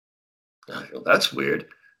 I go, that's weird.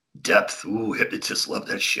 Depth. Ooh, hypnotists love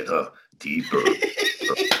that shit, huh? Deeper.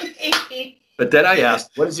 But then I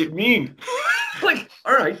asked, what does it mean? Like,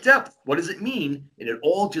 all right, depth. What does it mean? And it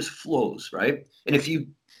all just flows, right? And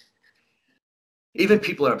even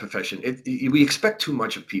people in our profession, we expect too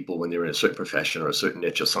much of people when they're in a certain profession or a certain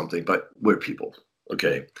niche or something, but we're people,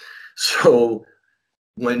 okay? So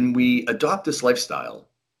when we adopt this lifestyle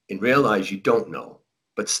and realize you don't know,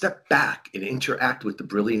 but step back and interact with the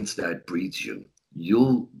brilliance that breathes you,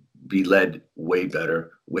 you'll be led way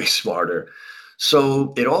better, way smarter.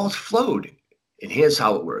 So it all flowed. And here's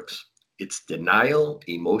how it works. It's denial,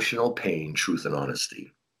 emotional pain, truth, and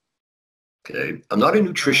honesty. Okay. I'm not a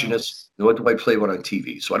nutritionist, nor do I play one on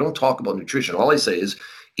TV. So I don't talk about nutrition. All I say is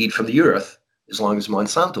eat from the earth as long as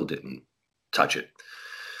Monsanto didn't touch it.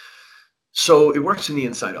 So it works in the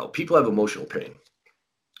inside out. People have emotional pain,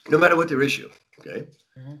 no matter what their issue. Okay.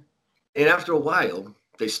 Mm-hmm. And after a while,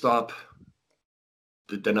 they stop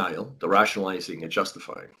the denial, the rationalizing and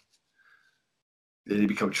justifying. Then they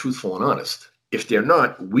become truthful and honest. If they're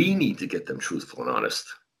not, we need to get them truthful and honest.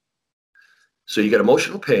 So you get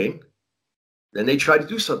emotional pain, then they try to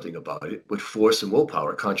do something about it with force and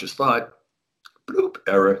willpower, conscious thought, bloop,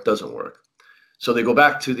 error, doesn't work. So they go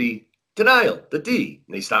back to the denial, the D,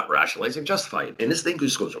 and they stop rationalizing, justifying. And this thing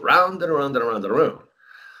just goes around and around and around and around.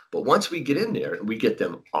 But once we get in there and we get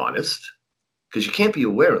them honest, because you can't be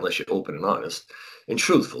aware unless you're open and honest and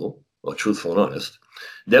truthful, or truthful and honest,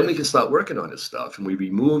 then we can start working on this stuff and we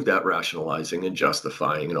remove that rationalizing and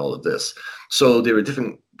justifying and all of this. So there are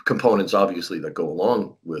different components, obviously, that go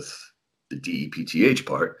along with the DEPTH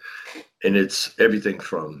part. And it's everything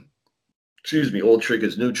from, old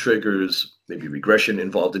triggers, new triggers, maybe regression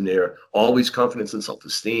involved in there, always confidence and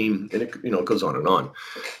self-esteem, and it goes on and on.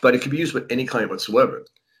 But it can be used with any client whatsoever.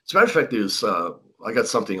 As a matter of fact, I got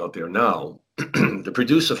something out there now. The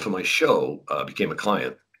producer for my show became a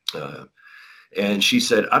client. And she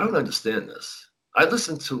said, I don't understand this. I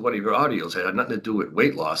listened to one of your audios. It had nothing to do with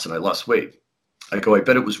weight loss, and I lost weight. I go, I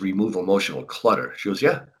bet it was remove emotional clutter. She goes,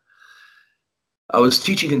 yeah. I was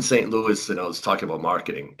teaching in St. Louis, and I was talking about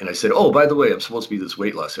marketing. And I said, oh, by the way, I'm supposed to be this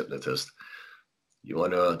weight loss hypnotist. You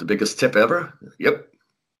want the biggest tip ever? Yep.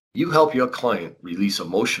 You help your client release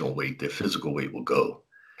emotional weight, their physical weight will go.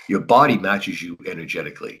 Your body matches you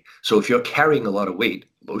energetically. So if you're carrying a lot of weight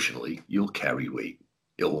emotionally, you'll carry weight.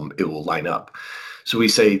 It will line up. So we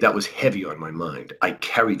say that was heavy on my mind. I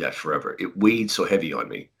carried that forever. It weighed so heavy on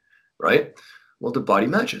me, right? Well, the body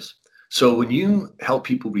matches. So when you help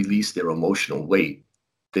people release their emotional weight,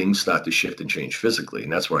 things start to shift and change physically.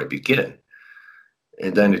 And that's where I begin.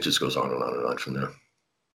 And then it just goes on and on and on from there.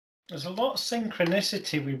 There's a lot of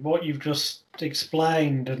synchronicity with what you've just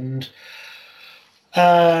explained, and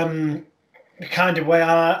the kind of way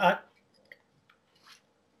I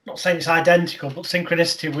not saying it's identical, but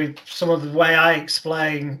synchronicity with some of the way I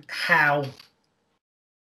explain how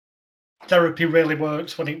therapy really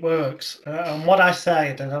works when it works. And what I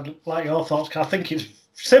say, and I'd like your thoughts, because I think it's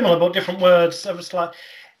similar but different words,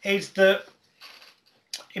 is that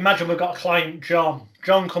imagine we've got a client, John.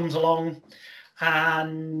 John comes along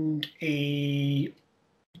and John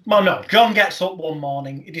gets up one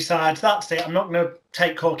morning, he decides, that's it, I'm not going to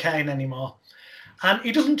take cocaine anymore. And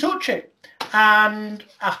he doesn't touch it. And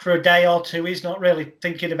after a day or two, he's not really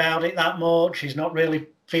thinking about it that much. He's not really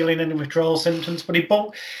feeling any withdrawal symptoms, but he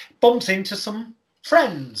bumps into some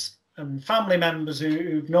friends and family members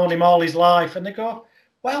who've known him all his life. And they go,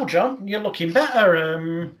 wow, John, you're looking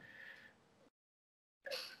better.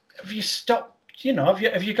 Have you stopped,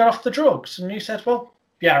 have you got off the drugs? And he says, well,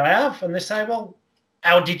 yeah, I have. And they say, well,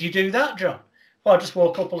 how did you do that, John? Well, I just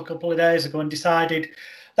woke up a couple of days ago and decided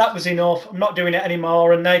that was enough. I'm not doing it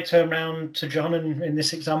anymore. And they turn around to John in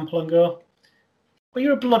this example and go, well,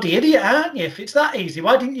 you're a bloody idiot, aren't you? If it's that easy,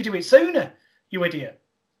 why didn't you do it sooner, you idiot?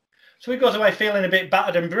 So he goes away feeling a bit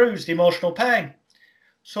battered and bruised, emotional pain.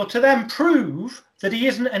 So to then prove that he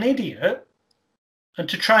isn't an idiot and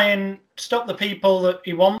to try and stop the people that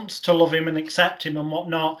he wants to love him and accept him and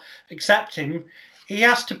whatnot, accept him, he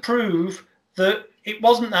has to prove that it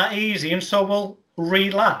wasn't that easy, and so we'll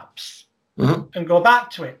relapse and go back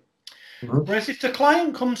to it. Whereas if the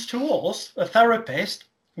client comes to us, a therapist,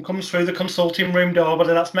 and comes through the consulting room door,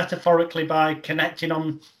 whether that's metaphorically by connecting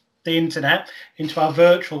on the internet into our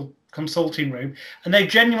virtual consulting room, and they're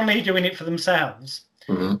genuinely doing it for themselves,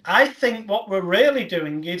 I think what we're really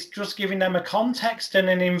doing is just giving them a context and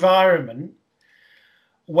an environment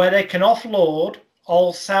where they can offload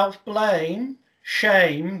all self-blame,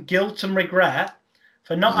 shame, guilt and regret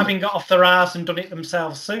for not having got off their arse and done it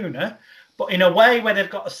themselves sooner, but in a way where they've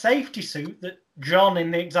got a safety suit that John in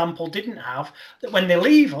the example didn't have, that when they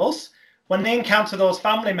leave us, when they encounter those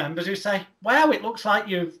family members who say, wow, it looks like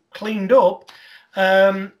you've cleaned up,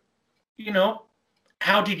 how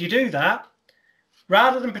did you do that?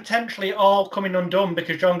 Rather than potentially all coming undone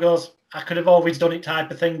because John goes, I could have always done it type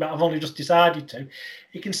of thing, but I've only just decided to.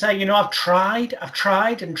 He can say, I've tried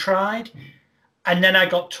and tried. And then I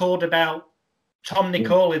got told about Tom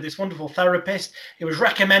Nicoli, this wonderful therapist. It was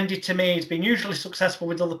recommended to me. He's been usually successful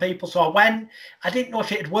with other people. So I went. I didn't know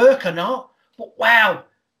if it'd work or not. But wow,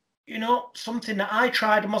 something that I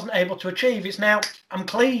tried and wasn't able to achieve. It's now I'm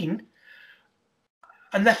clean.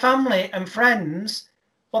 And their family and friends,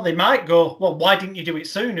 well, they might go, well, why didn't you do it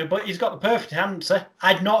sooner? But he's got the perfect answer.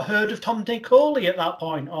 I'd not heard of Tom Nicoli at that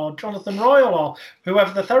point, or Jonathan Royal, or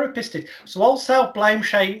whoever the therapist is. So all self-blame,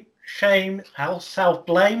 shame,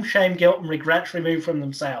 guilt, and regrets removed from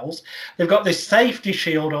themselves. They've got this safety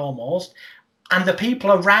shield almost, and the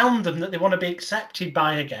people around them that they want to be accepted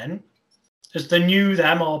by again as the new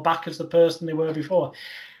them or back as the person they were before,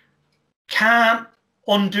 can't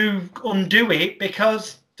undo it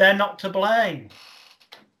because they're not to blame.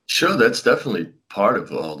 Sure, that's definitely part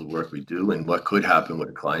of all the work we do and what could happen with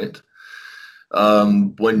a client.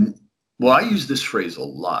 I use this phrase a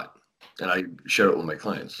lot, and I share it with my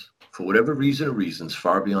clients. For whatever reason or reasons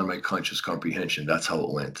far beyond my conscious comprehension, that's how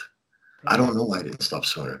it went. I don't know why I didn't stop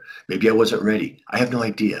sooner. Maybe I wasn't ready. I have no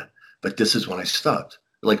idea. But this is when I stopped.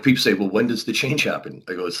 Like people say, well, when does the change happen?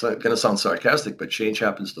 I go, it's not going to sound sarcastic, but change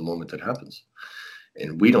happens the moment it happens.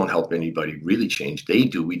 And we don't help anybody really change. They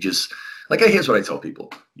do. We just, here's what I tell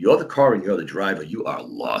people. You're the car and you're the driver. You are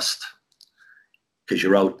lost. Because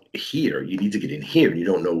you're out here. You need to get in here. And you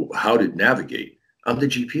don't know how to navigate. I'm the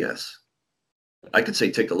GPS. I could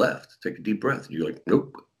say, take a left, take a deep breath. You're like,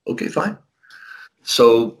 nope. Okay, fine.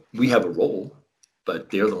 So we have a role, but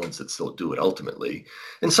they're the ones that still do it ultimately.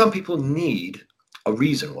 And some people need a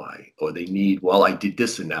reason why, or they need, well, I did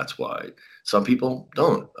this and that's why. Some people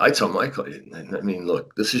don't. I tell my client, I mean,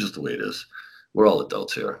 look, this is just the way it is. We're all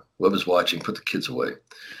adults here. Whoever's watching, put the kids away.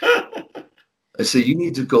 I say, you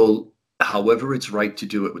need to go however it's right to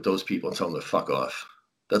do it with those people and tell them to fuck off.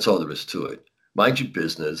 That's all there is to it. Mind your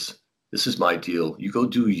business. This is my deal. You go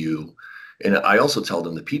do you. And I also tell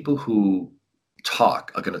them the people who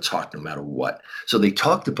talk are going to talk no matter what. So they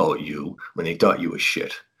talked about you when they thought you were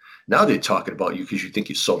shit. Now they're talking about you because you think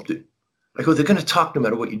you're something. I go, they're going to talk no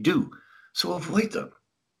matter what you do. So avoid them.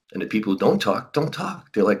 And the people who don't talk, don't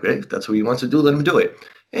talk. They're like, hey, if that's what he wants to do, let him do it.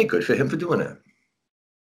 Hey, good for him for doing that.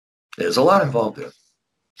 There's a lot involved there.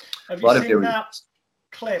 Have you seen that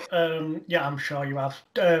clip? Yeah, I'm sure you have.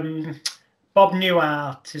 Bob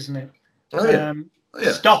Newhart, isn't it? Oh,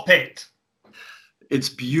 yeah. Stop it. It's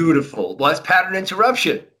beautiful. Well, it's pattern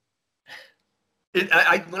interruption. When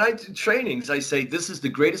I do trainings, I say, this is the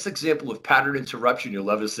greatest example of pattern interruption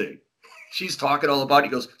you'll ever see. She's talking all about it.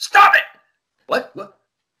 He goes, stop it. What?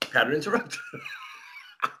 Pattern interrupt.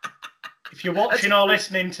 If you're watching or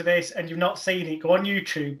listening to this and you've not seen it, go on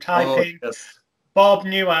YouTube, type in Bob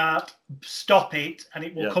Newhart, stop it, and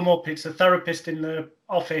it will come up. It's a therapist in the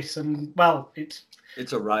office, and, well,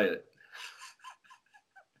 it's a riot.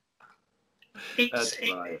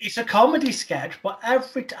 It's a comedy sketch, but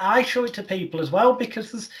I show it to people as well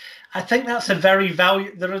because I think that's a very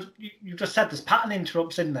you just said there's pattern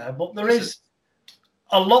interrupts in there, but there's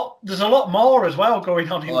a lot more as well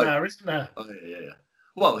going on in there, isn't there? Oh, yeah.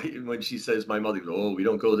 Well, when she says my mother goes, oh, we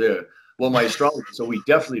don't go there. Well, my astrologer, so we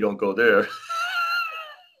definitely don't go there.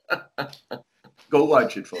 Go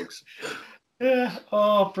watch it, folks. Yeah.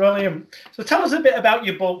 Oh, brilliant. So tell us a bit about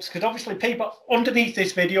your books, because obviously people underneath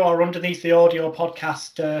this video or underneath the audio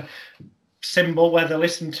podcast symbol where they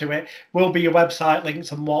listen to it will be your website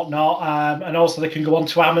links and whatnot. And also they can go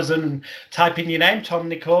onto Amazon and type in your name, Tom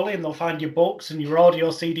Nicoli, and they'll find your books and your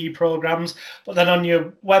audio CD programs. But then on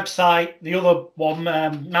your website, the other one,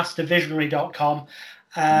 mastervisionary.com,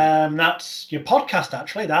 that's your podcast,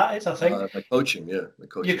 actually, that is, I think. My coaching, yeah.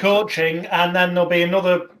 Your coaching, and then there'll be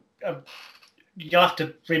another... you'll have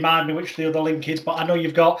to remind me which the other link is, but I know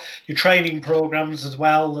you've got your training programs as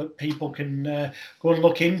well that people can go and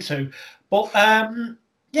look into. But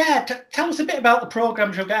tell us a bit about the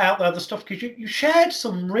programs you'll get out there, the stuff, because you shared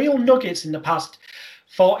some real nuggets in the past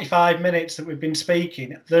 45 minutes that we've been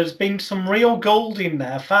speaking. There's been some real gold in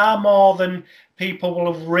there, far more than people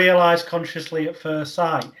will have realised consciously at first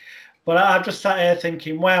sight. But I've just sat here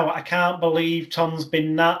thinking, wow, I can't believe Tom's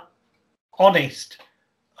been that honest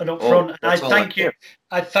and up front. And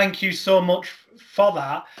I thank you so much for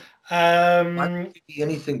that. Why would it be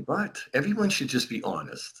anything but? Everyone should just be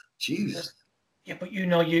honest. Jeez. Yeah, but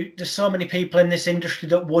there's so many people in this industry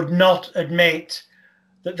that would not admit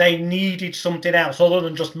that they needed something else other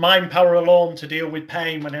than just mind power alone to deal with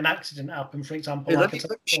pain when an accident happened, for example. Hey, let me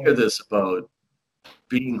share this about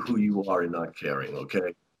being who you are and not caring,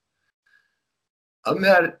 okay? I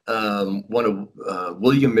met one of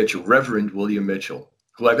William Mitchell, Reverend William Mitchell,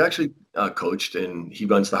 who I've actually coached, and he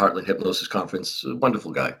runs the Heartland Hypnosis Conference. A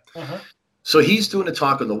wonderful guy. So he's doing a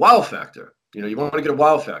talk on the wow factor. You want to get a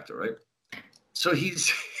wow factor, right? So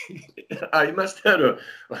I must have had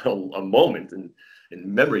a moment in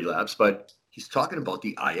memory lapse, but he's talking about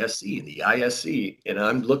the ISE and the ISE, and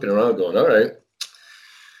I'm looking around going, all right.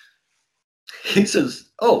 He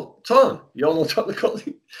says, oh, Tom, you all know Tom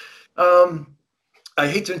Nicoli? I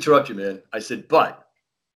hate to interrupt you, man. I said, but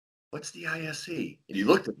what's the ISE? And he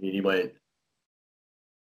looked at me and he went,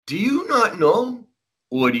 do you not know?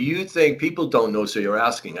 Or do you think people don't know, so you're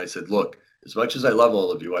asking? I said, look, as much as I love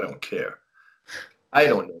all of you, I don't care. I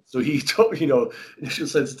don't know. So he told me, initial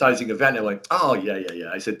sensitizing event. I went, oh, yeah.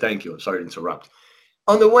 I said, thank you. I'm sorry to interrupt.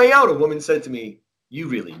 On the way out, a woman said to me, "You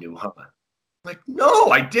really knew, huh?" I'm like, "No,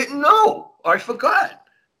 I didn't know. I forgot."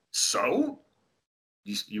 So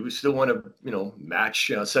you still want to,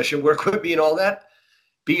 match session work with me and all that?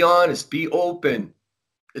 Be honest, be open.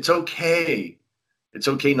 It's okay. It's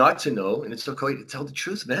okay not to know, and it's okay to tell the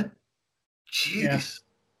truth, man. Jeez, Yeah.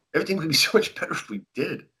 everything would be so much better if we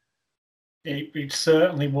did. It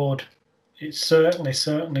certainly would. It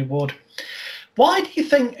certainly would. Why do you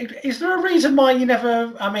think, is there a reason why you never,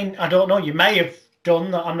 I mean, I don't know, you may have done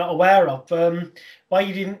that I'm not aware of, why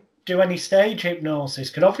you didn't do any stage hypnosis?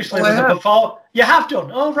 Because obviously there's a before, you have done.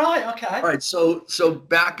 Oh, right, okay. All right, so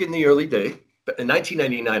back in the early day, in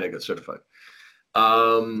 1999, I got certified.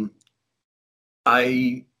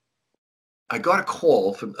 I got a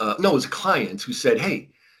call from, it was a client who said, "Hey,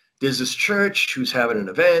 there's this church who's having an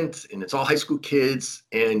event, and it's all high school kids,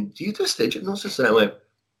 and do you do stage hypnosis?" And I went,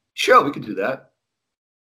 "Sure, we could do that."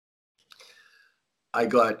 I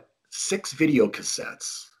got 6 video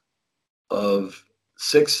cassettes of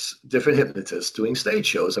 6 different hypnotists doing stage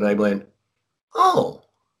shows, and I went, "Oh,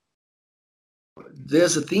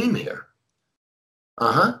 there's a theme here.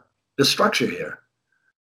 The structure here."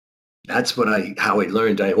 That's how I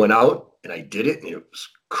learned. I went out and I did it, and it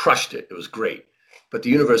crushed it. It was great. But the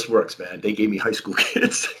universe works, man. They gave me high school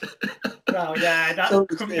kids. Oh, yeah, that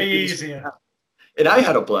couldn't be easier. And I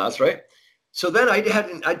had a blast, right? So then I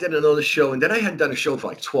did another show, and then I hadn't done a show for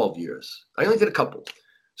like 12 years. I only did a couple.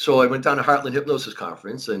 So I went down to Heartland Hypnosis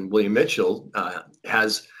Conference, and William Mitchell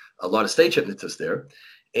has a lot of stage hypnotists there.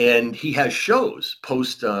 And he has shows,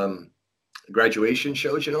 post graduation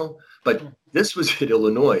shows, but this was in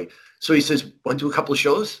Illinois. So he says, "Want to do a couple of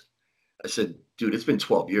shows?" I said, "Dude, it's been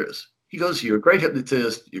 12 years. He goes, "You're a great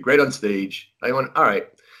hypnotist. You're great on stage." I went, "All right."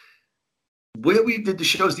 Where we did the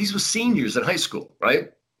shows, these were seniors in high school,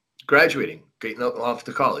 right? Graduating, getting off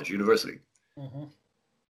to college, university. Mm-hmm.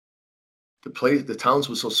 The towns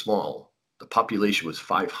were so small. The population was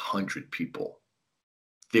 500 people.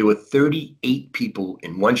 There were 38 people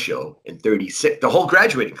in one show and 36, the whole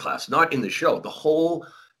graduating class, not in the show, the whole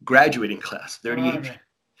graduating class, 38 people.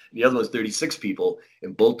 The other one's 36 people,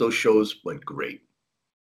 and both those shows went great.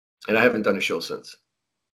 And I haven't done a show since.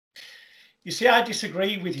 You see, I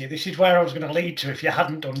disagree with you. This is where I was going to lead to if you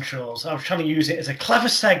hadn't done shows. I was trying to use it as a clever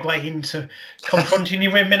segue into confronting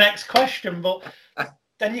you with my next question, but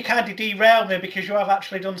then you kind of derailed me because you have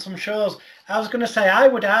actually done some shows. I was going to say, I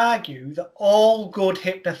would argue that all good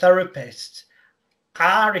hypnotherapists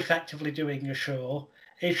are effectively doing a show.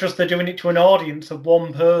 It's just they're doing it to an audience of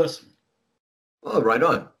one person. Oh, right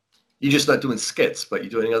on. You're just not doing skits, but you're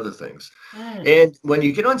doing other things. And when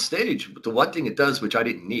you get on stage, the one thing it does, which I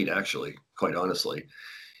didn't need actually, quite honestly,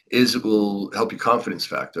 is it will help your confidence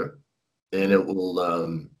factor, and it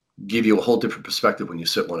will give you a whole different perspective when you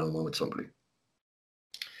sit one-on-one with somebody.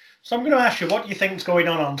 So I'm going to ask you, what do you think's going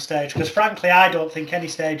on stage? Because frankly, I don't think any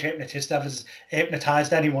stage hypnotist ever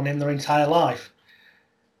hypnotized anyone in their entire life.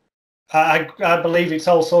 I believe it's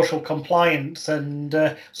all social compliance, and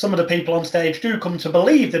some of the people on stage do come to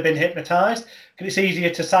believe they've been hypnotized, because it's easier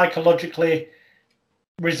to psychologically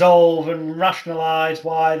resolve and rationalize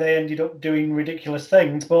why they ended up doing ridiculous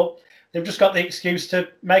things, but they've just got the excuse to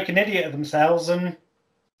make an idiot of themselves. And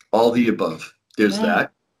all the above. There's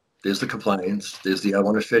that. There's the compliance. There's the I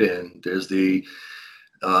want to fit in. There's the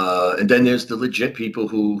and then there's the legit people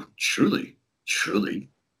who truly,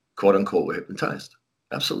 quote unquote, were hypnotized.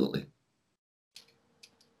 Absolutely.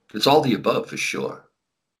 It's all the above for sure.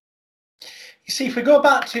 You see, if we go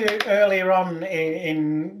back to earlier on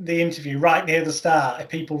in the interview, right near the start, if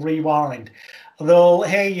people rewind, they'll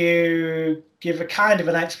hear you give a kind of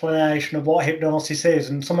an explanation of what hypnosis is.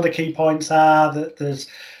 And some of the key points are that there's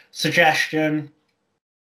suggestion,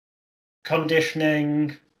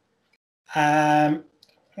 conditioning. I'm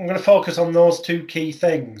going to focus on those 2 key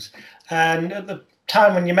things. And at the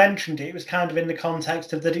time when you mentioned it, it was kind of in the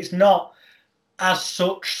context of that it's not as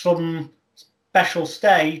such some special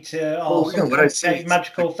state or some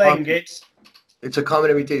magical thing. It's a common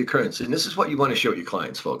everyday occurrence, and this is what you want to show your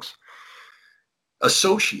clients, folks.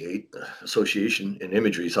 Association and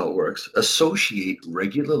imagery is how it works. Associate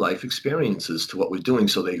regular life experiences to what we're doing,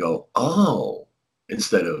 so they go, "Oh,"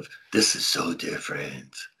 instead of "This is so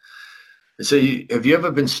different." And so, have you ever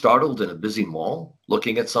been startled in a busy mall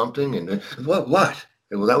looking at something and what? Well,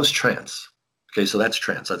 that was trance. Okay, so that's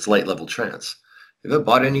trance. That's light level trance. Have you ever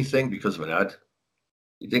bought anything because of an ad?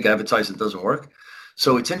 You think advertising doesn't work?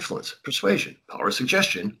 So it's influence, persuasion, power of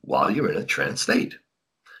suggestion while you're in a trance state.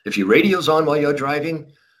 If your radio's on while you're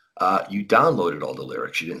driving, you downloaded all the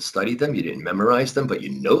lyrics. You didn't study them. You didn't memorize them, but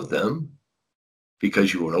you know them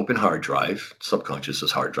because you were an open hard drive. Subconscious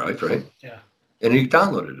is hard drive, right? Yeah. and you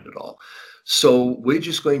downloaded it all. So we're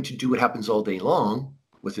just going to do what happens all day long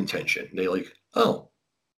with intention. They're like, oh,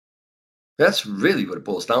 that's really what it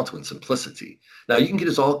boils down to in simplicity. Now you can get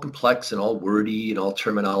as all complex and all wordy and all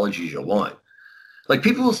terminology as you want. Like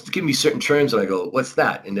people will give me certain terms and I go, what's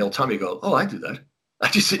that? And they'll tell me, go, oh, I do that. I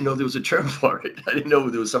just didn't know there was a term for it. I didn't know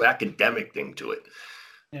there was some academic thing to it.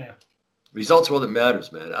 Yeah. Results are all that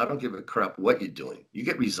matters, man. I don't give a crap what you're doing. You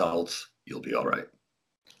get results, you'll be all right.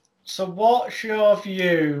 So what's your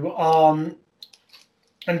view on,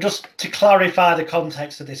 and just to clarify the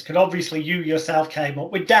context of this, because obviously you yourself came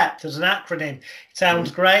up with DEPT as an acronym. It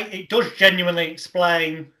sounds great. It does genuinely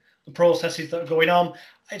explain the processes that are going on.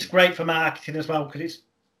 It's great for marketing as well, because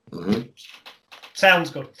it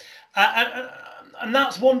sounds good. And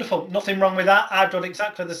that's wonderful. Nothing wrong with that. I've done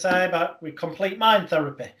exactly the same with complete mind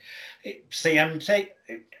therapy. CMT.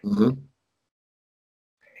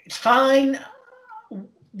 It's fine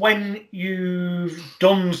when you've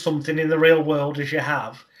done something in the real world as you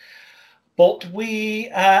have, but we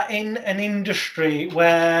are in an industry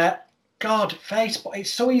where, God, Facebook, it's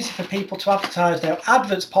so easy for people to advertise now.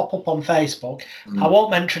 Adverts pop up on Facebook. I won't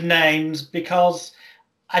mention names because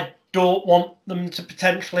I don't want them to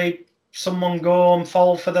potentially someone go and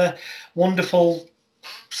fall for the wonderful,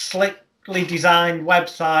 slickly designed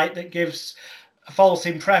website that gives a false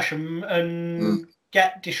impression and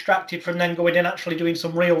get distracted from then going and actually doing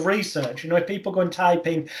some real research. You know, if people go and type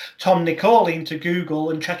in Tom Nicoli into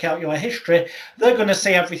Google and check out your history, they're going to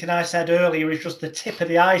see everything I said earlier is just the tip of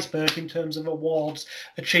the iceberg in terms of awards,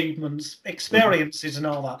 achievements, experiences and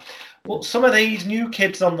all that. But some of these new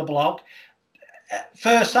kids on the block, at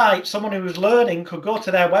first sight, someone who was learning could go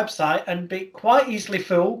to their website and be quite easily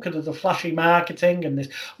fooled because of the flashy marketing and this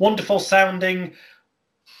wonderful sounding,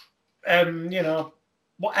 you know,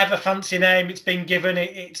 whatever fancy name it's been given,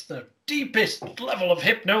 it's the deepest level of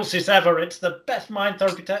hypnosis ever. It's the best mind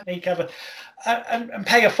therapy technique ever. And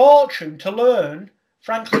pay a fortune to learn,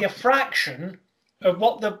 frankly, a fraction of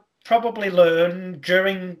what they probably learned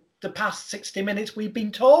during the past 60 minutes we've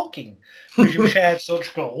been talking, because you've shared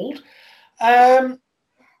such gold.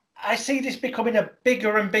 I see this becoming a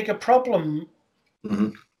bigger and bigger problem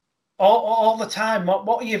all the time.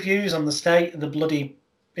 What are your views on the state of the bloody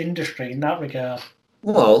industry in that regard?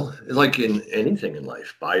 Well, like in anything in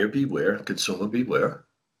life, buyer beware, consumer beware.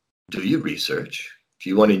 Do your research. If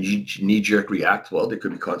you want to knee-jerk react, well, there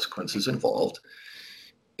could be consequences involved.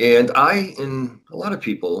 And and a lot of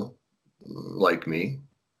people like me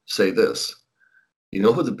say this, you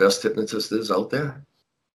know who the best hypnotist is out there?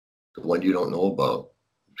 The one you don't know about,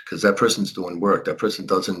 because that person's doing work. That person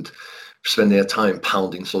doesn't spend their time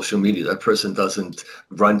pounding social media. That person doesn't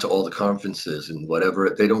run to all the conferences and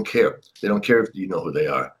whatever. They don't care. They don't care if you know who they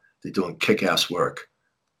are. They're doing kick-ass work.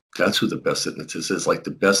 That's who the best hypnotist is, like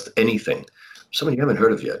the best anything. Somebody you haven't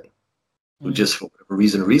heard of yet, who just for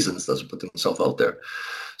whatever reasons doesn't put themselves out there.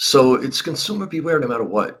 So it's consumer beware no matter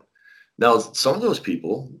what. Now, some of those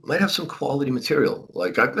people might have some quality material.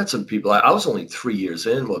 Like I've met some people, I was only 4 years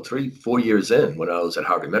in when I was at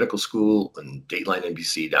Harvard Medical School and Dateline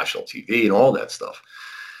NBC, national TV and all that stuff.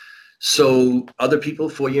 So other people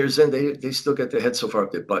 4 years in, they still get their head so far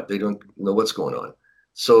up their butt, they don't know what's going on.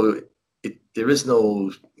 So there is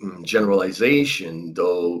no generalization,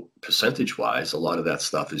 though percentage-wise, a lot of that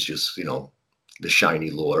stuff is just, you know, the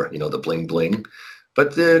shiny lure, you know, the bling bling.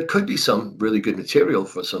 But there could be some really good material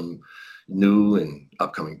for some new and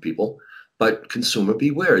upcoming people. But consumer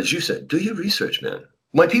beware, as you said, do your research, man.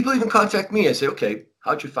 When people even contact me, I say, okay,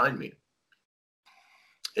 how'd you find me?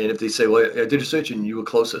 And if they say, well, I did a search and you were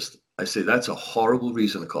closest, I say, that's a horrible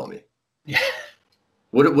reason to call me. Yeah.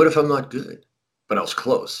 What if I'm not good, but I was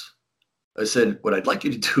close? I said, what I'd like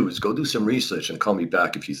you to do is go do some research and call me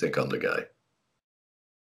back if you think I'm the guy.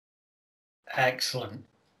 Excellent.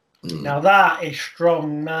 Now that is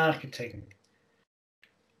strong marketing.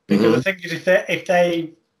 Because the thing is, if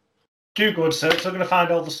they do good search, they're going to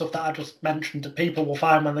find all the stuff that I just mentioned that people will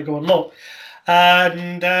find when they go and look.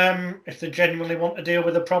 And if they genuinely want to deal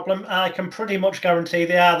with a problem, I can pretty much guarantee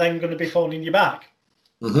they are then going to be phoning you back.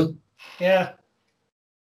 Yeah.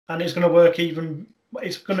 And it's going to work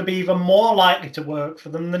it's going to be even more likely to work for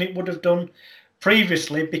them than it would have done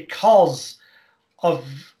previously because of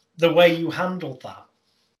the way you handled that.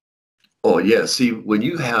 Oh, yeah. See, when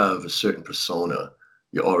you have a certain persona,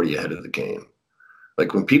 you're already ahead of the game.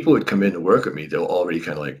 Like when people would come in to work with me, they're already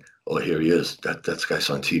kind of like, oh, here he is. That guy's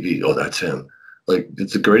on TV. Oh, that's him. Like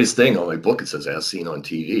it's the greatest thing on my book. It says as seen on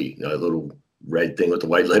TV, you know, a little red thing with the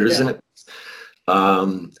white letters in it.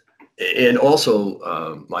 And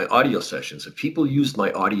also my audio sessions. If people used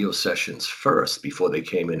my audio sessions first before they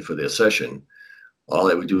came in for their session,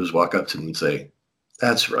 all I would do is walk up to them and say,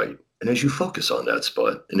 "That's right." And as you focus on that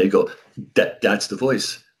spot, and they go, "That's the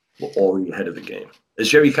voice." We're already ahead of the game. As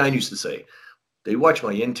Jerry Kine used to say, they watch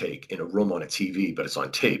my intake in a room on a TV, but it's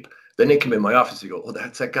on tape. Then they come in my office and go, "Oh,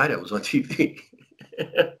 that's that guy that was on TV."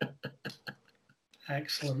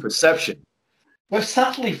 Excellent. Perception. We're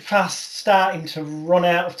sadly fast starting to run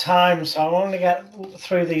out of time, so I want to get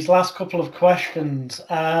through these last couple of questions.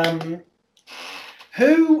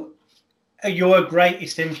 Who are your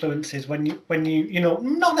greatest influences when you know,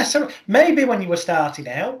 not necessarily, maybe when you were starting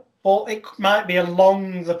out, but it might be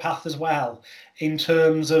along the path as well, in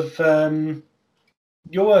terms of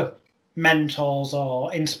your mentors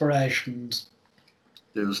or inspirations?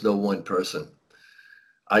 There was no one person.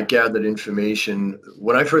 I gathered information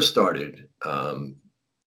when I first started.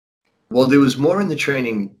 Well, there was more in the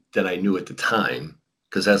training than I knew at the time,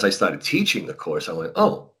 because as I started teaching the course, I went,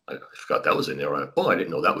 "Oh, I forgot that was in there." Oh, I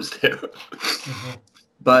didn't know that was there. Mm-hmm.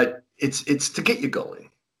 But it's to get you going.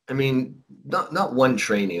 I mean, not one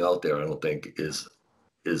training out there, I don't think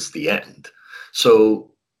is the end.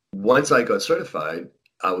 So once I got certified,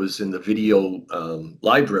 I was in the video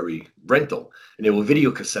library rental, and there were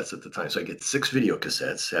video cassettes at the time. So I get 6 video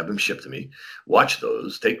cassettes, have them shipped to me, watch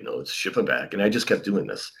those, take notes, ship them back, and I just kept doing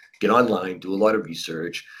this. Get online, do a lot of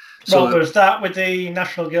research. So well, was that with the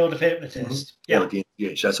National Guild of Hypnotists? Mm-hmm. Yeah, with the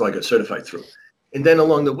NGH. That's how I got certified through. And then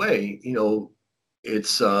along the way, you know,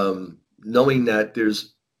 it's knowing that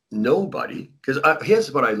there's nobody, because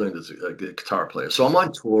here's what I learned as a guitar player. So I'm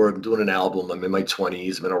on tour, I'm doing an album, I'm in my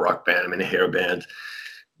 20s, I'm in a rock band, I'm in a hair band.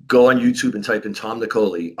 Go on YouTube and type in Tom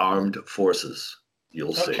Nicoli, Armed Forces.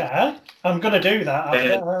 You'll see. Okay, I'm going to do that.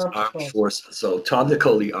 And Armed Forces. So Tom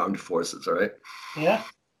Nicoli, Armed Forces, all right? Yeah.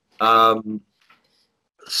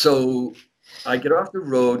 So I get off the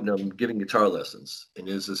road and I'm giving guitar lessons. And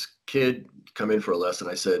there's this kid come in for a lesson.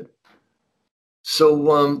 I said, "So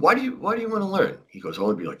why do you want to learn?" He goes, "I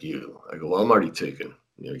want to be like you." I go, "Well, I'm already taken.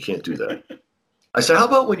 You know, you can't do that." I said, "How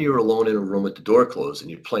about when you're alone in a room with the door closed and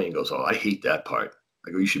you're playing?" He goes, "Oh, I hate that part."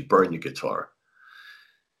 I go, "You should burn your guitar."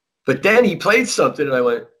 But then he played something and I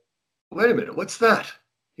went, "Wait a minute, what's that?"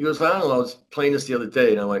 He goes, "I don't know, I was playing this the other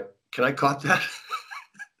day." And I went, "Can I cop that?"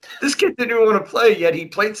 This kid didn't even want to play, yet he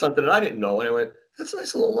played something and I didn't know. And I went, "That's a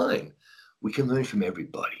nice little line." We can learn from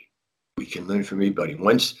everybody. We can learn from everybody.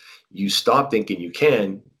 Once you stop thinking you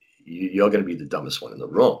can, you're going to be the dumbest one in the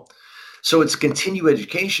room. So it's continued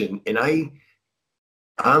education. And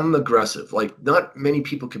I'm aggressive. Like, not many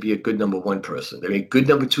people could be a good number 1 person. They're a good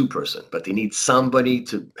number 2 person, but they need somebody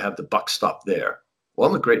to have the buck stop there. Well,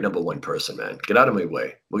 I'm a great number 1 person, man. Get out of my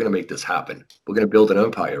way. We're going to make this happen. We're going to build an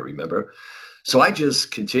empire, remember? So I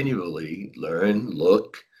just continually learn,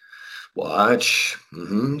 look, watch,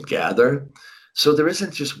 gather. So there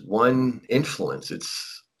isn't just one influence.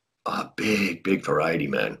 It's a big, big variety,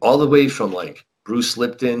 man. All the way from like Bruce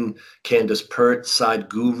Lipton, Candace Pert,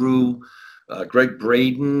 Sadhguru, Greg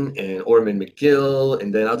Braden, and Orman McGill,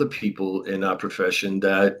 and then other people in our profession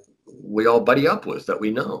that we all buddy up with, that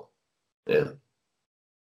we know. Yeah.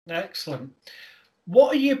 Excellent.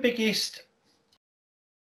 What are your biggest...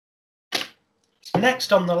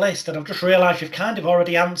 Next on the list, and I've just realised you've kind of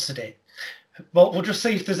already answered it, but we'll just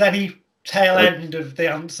see if there's any tail end of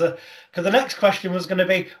the answer. Because the next question was going to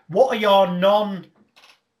be, what are your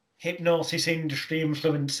non-hypnosis industry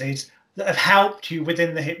influences that have helped you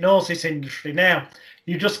within the hypnosis industry? Now,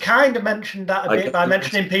 you just kind of mentioned that a bit by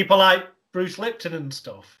mentioning people like Bruce Lipton and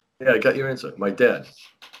stuff. Yeah, I got your answer. My dad.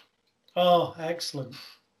 Oh, excellent.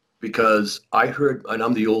 Because I heard, and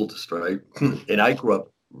I'm the oldest, right? And I grew up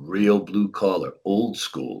real blue collar, old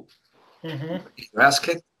school. Your ass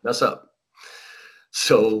kicked, mess up.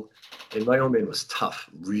 So, and my old man was tough,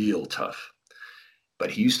 real tough. But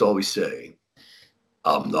he used to always say,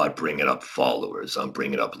 "I'm not bringing up followers, I'm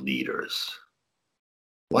bringing up leaders."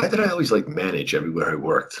 Why did I always like manage everywhere I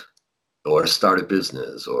worked or start a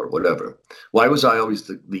business or whatever? Why was I always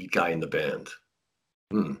the lead guy in the band?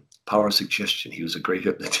 Power of suggestion. He was a great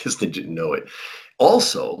hypnotist and didn't know it.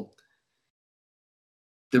 Also,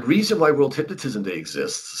 the reason why World Hypnotism Day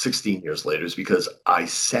exists 16 years later is because I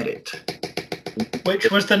said it. Which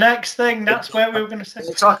was the next thing. That's where we were going to say.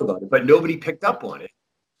 We'll talk about it, but nobody picked up on it.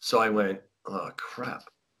 So I went, "Oh, crap.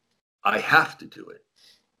 I have to do it."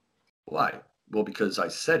 Why? Well, because I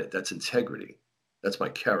said it. That's integrity. That's my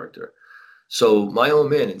character. So my own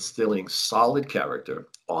man instilling solid character,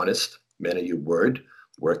 honest, man of your word,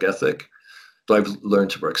 work ethic. So I've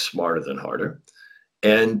learned to work smarter than harder,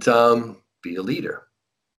 and be a leader.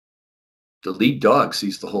 The lead dog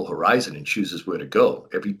sees the whole horizon and chooses where to go.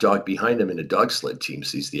 Every dog behind him in a dog sled team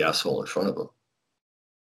sees the asshole in front of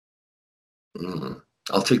him.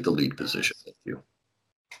 I'll take the lead position. Thank you.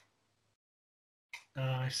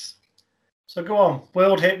 Nice. So go on,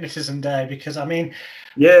 World Hypnotism Day, because I mean,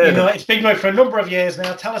 Yeah. it's been going for a number of years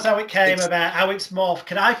now. Tell us how it came about, how it's morphed.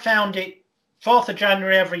 Because I found it 4th of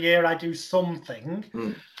January every year I do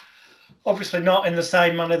something. Obviously not in the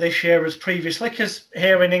same manner this year as previously, because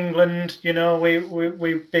here in England, we're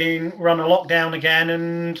on a lockdown again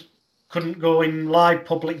and couldn't go in live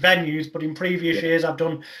public venues. But in previous years, I've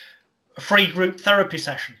done a free group therapy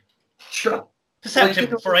session. Sure.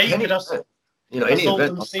 Perceptive free, but I any sold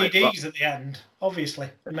event them CDs at the end, obviously.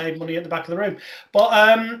 I made money at the back of the room.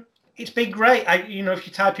 But it's been great. If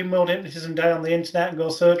you type in World Hypnotism Day on the internet and go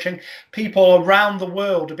searching, people around the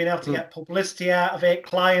world have been able to get publicity out of it,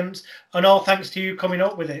 clients, and all thanks to you coming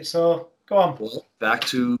up with it. So go on. Well, back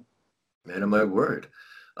to, man of my word.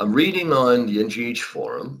 I'm reading on the NGH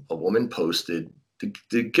forum, a woman posted,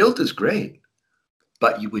 the guilt is great,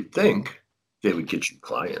 but you would think they would get you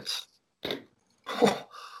clients.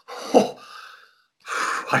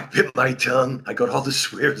 I bit my tongue. I got all the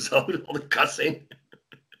swears out, all the cussing.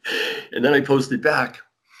 And then I posted back.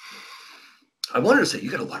 I wanted to say, you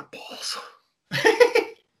got a lot of balls.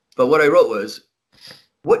 But what I wrote was,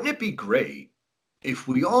 wouldn't it be great if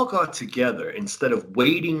we all got together instead of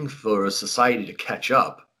waiting for a society to catch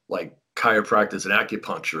up, like chiropractors and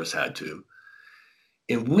acupuncturists had to,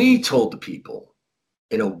 and we told the people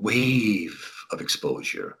in a wave of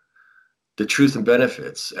exposure the truth and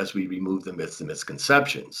benefits as we remove the myths and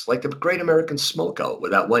misconceptions, like the Great American Smokeout, where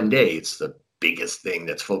that one day it's the biggest thing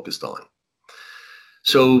that's focused on.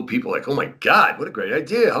 So people are like, oh my God, what a great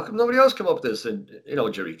idea. How come nobody else come up with this? And,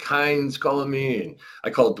 Jerry Kine's calling me, and I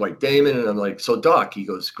called Dwight Damon, and I'm like, so Doc, he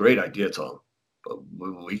goes, great idea, Tom, but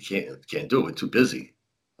we can't do it. We're too busy.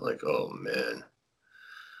 I'm like, oh man.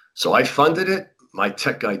 So I funded it. My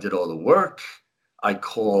tech guy did all the work. I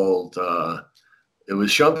called, it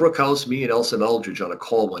was Sean Brookhouse, me, and Elsa Eldridge on a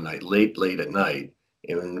call one night, late at night.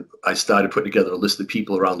 And I started putting together a list of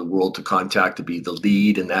people around the world to contact to be the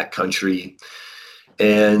lead in that country.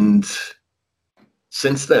 And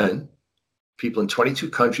since then, people in 22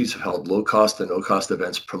 countries have held low-cost and no-cost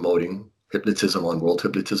events promoting hypnotism on World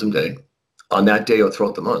Hypnotism Day, on that day or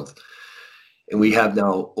throughout the month. And we have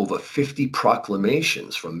now over 50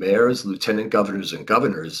 proclamations from mayors, lieutenant governors, and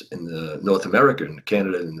governors in the North America and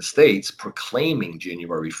Canada and the States proclaiming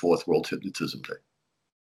January 4th World Hypnotism Day.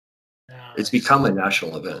 Nice. It's become a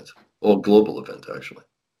national event, or global event, actually.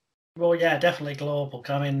 Well, yeah, definitely global.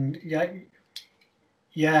 I mean,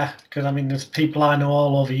 because there's people I know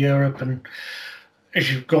all over Europe, and as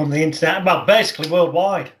you go on the internet, well, basically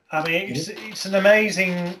worldwide. I mean, it's an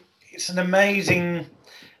amazing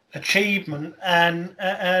achievement and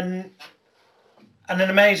an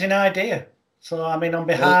amazing idea. So, I mean, on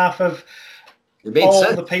behalf of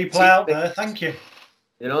all the people out there, thank you.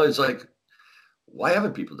 It's like, why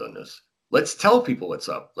haven't people done this? Let's tell people what's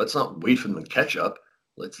up. Let's not wait for them to catch up.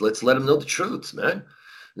 Let's let them know the truths, man. And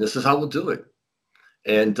this is how we'll do it.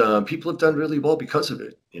 And people have done really well because of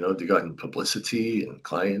it. They've gotten publicity and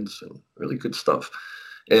clients and really good stuff.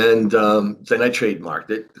 And then I trademarked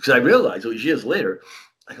it because I realized it was years later.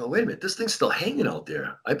 I go, wait a minute, this thing's still hanging out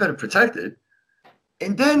there. I better protect it.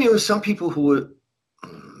 And then there were some people who were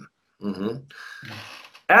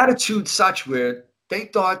attitude such where they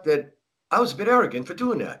thought that I was a bit arrogant for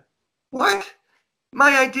doing that. What?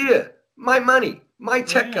 My idea, my money, my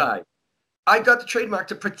tech guy. I got the trademark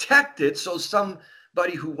to protect it so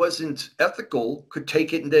somebody who wasn't ethical could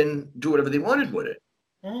take it and then do whatever they wanted with it.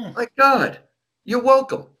 My God, you're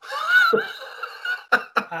welcome.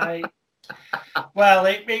 Well,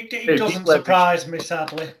 it doesn't surprise me,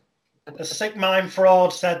 sadly. A sick mind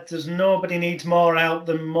fraud said there's nobody needs more help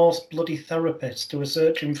than most bloody therapists who are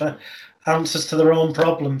searching for answers to their own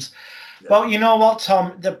problems. Yeah. Well, you know what,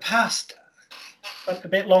 Tom? The past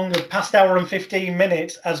hour and 15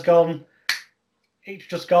 minutes has gone. It's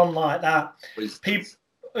just gone like that. People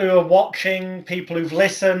who are watching, people who've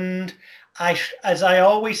listened, as I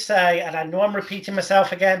always say, and I know I'm repeating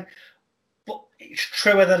myself again, but it's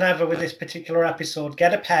truer than ever with this particular episode.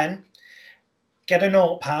 Get a pen, get a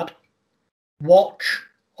notepad, watch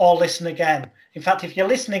or listen again. In fact, if you're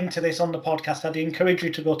listening to this on the podcast, I'd encourage you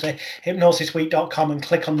to go to hypnosisweek.com and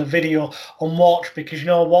click on the video and watch, because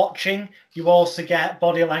watching, you also get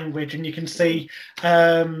body language and you can see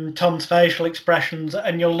Tom's facial expressions,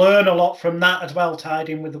 and you'll learn a lot from that as well, tied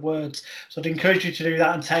in with the words. So I'd encourage you to do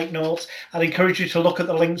that and take notes. I'd encourage you to look at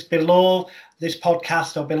the links below this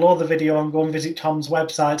podcast or below the video and go and visit Tom's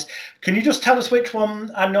websites. Can you just tell us which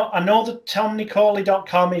one? I know that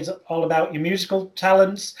TomNicoli.com is all about your musical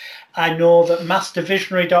talents. I know that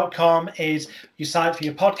MasterVisionary.com is your site for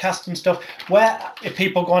your podcast and stuff. Where, if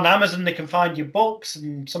people go on Amazon, they can find your books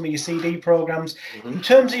and some of your CD programs. Mm-hmm. In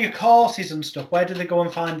terms of your courses and stuff, where do they go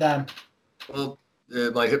and find them? Well,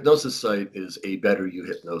 my hypnosis site is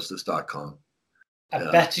abetteryouhypnosis.com.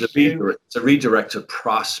 It's a redirect to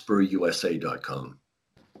prosperusa.com.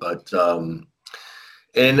 But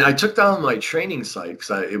and I took down my training site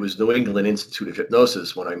because it was New England Institute of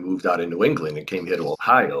Hypnosis when I moved out in New England and came here to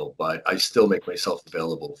Ohio. But I still make myself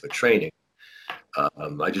available for training.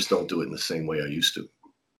 I just don't do it in the same way I used to.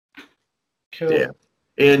 Cool. Yeah.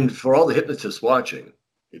 And for all the hypnotists watching,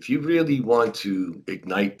 if you really want to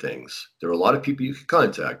ignite things, there are a lot of people you can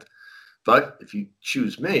contact. But if you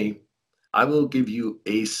choose me, I will give you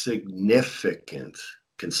a significant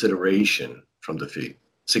consideration from the fee.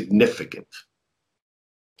 Significant.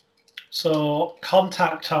 So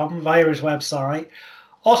contact Tom via his website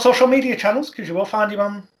or social media channels, because you will find him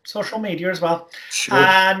on social media as well. Sure.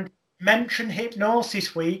 And mention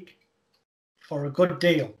Hypnosis Week for a good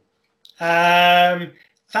deal.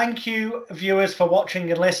 Thank you, viewers, for watching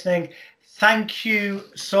and listening. Thank you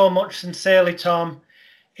so much, sincerely, Tom.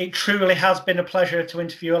 It truly has been a pleasure to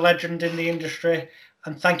interview a legend in the industry,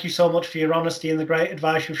 and thank you so much for your honesty and the great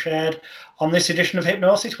advice you've shared on this edition of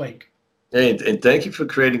Hypnosis Week. And thank you for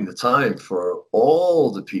creating the time for all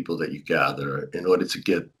the people that you gather in order to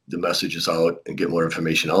get the messages out and get more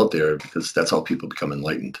information out there, because that's how people become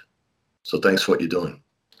enlightened. So thanks for what you're doing.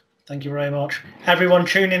 Thank you very much. Everyone,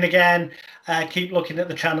 tune in again. Keep looking at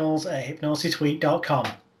the channels at hypnosisweek.com.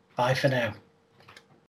 Bye for now.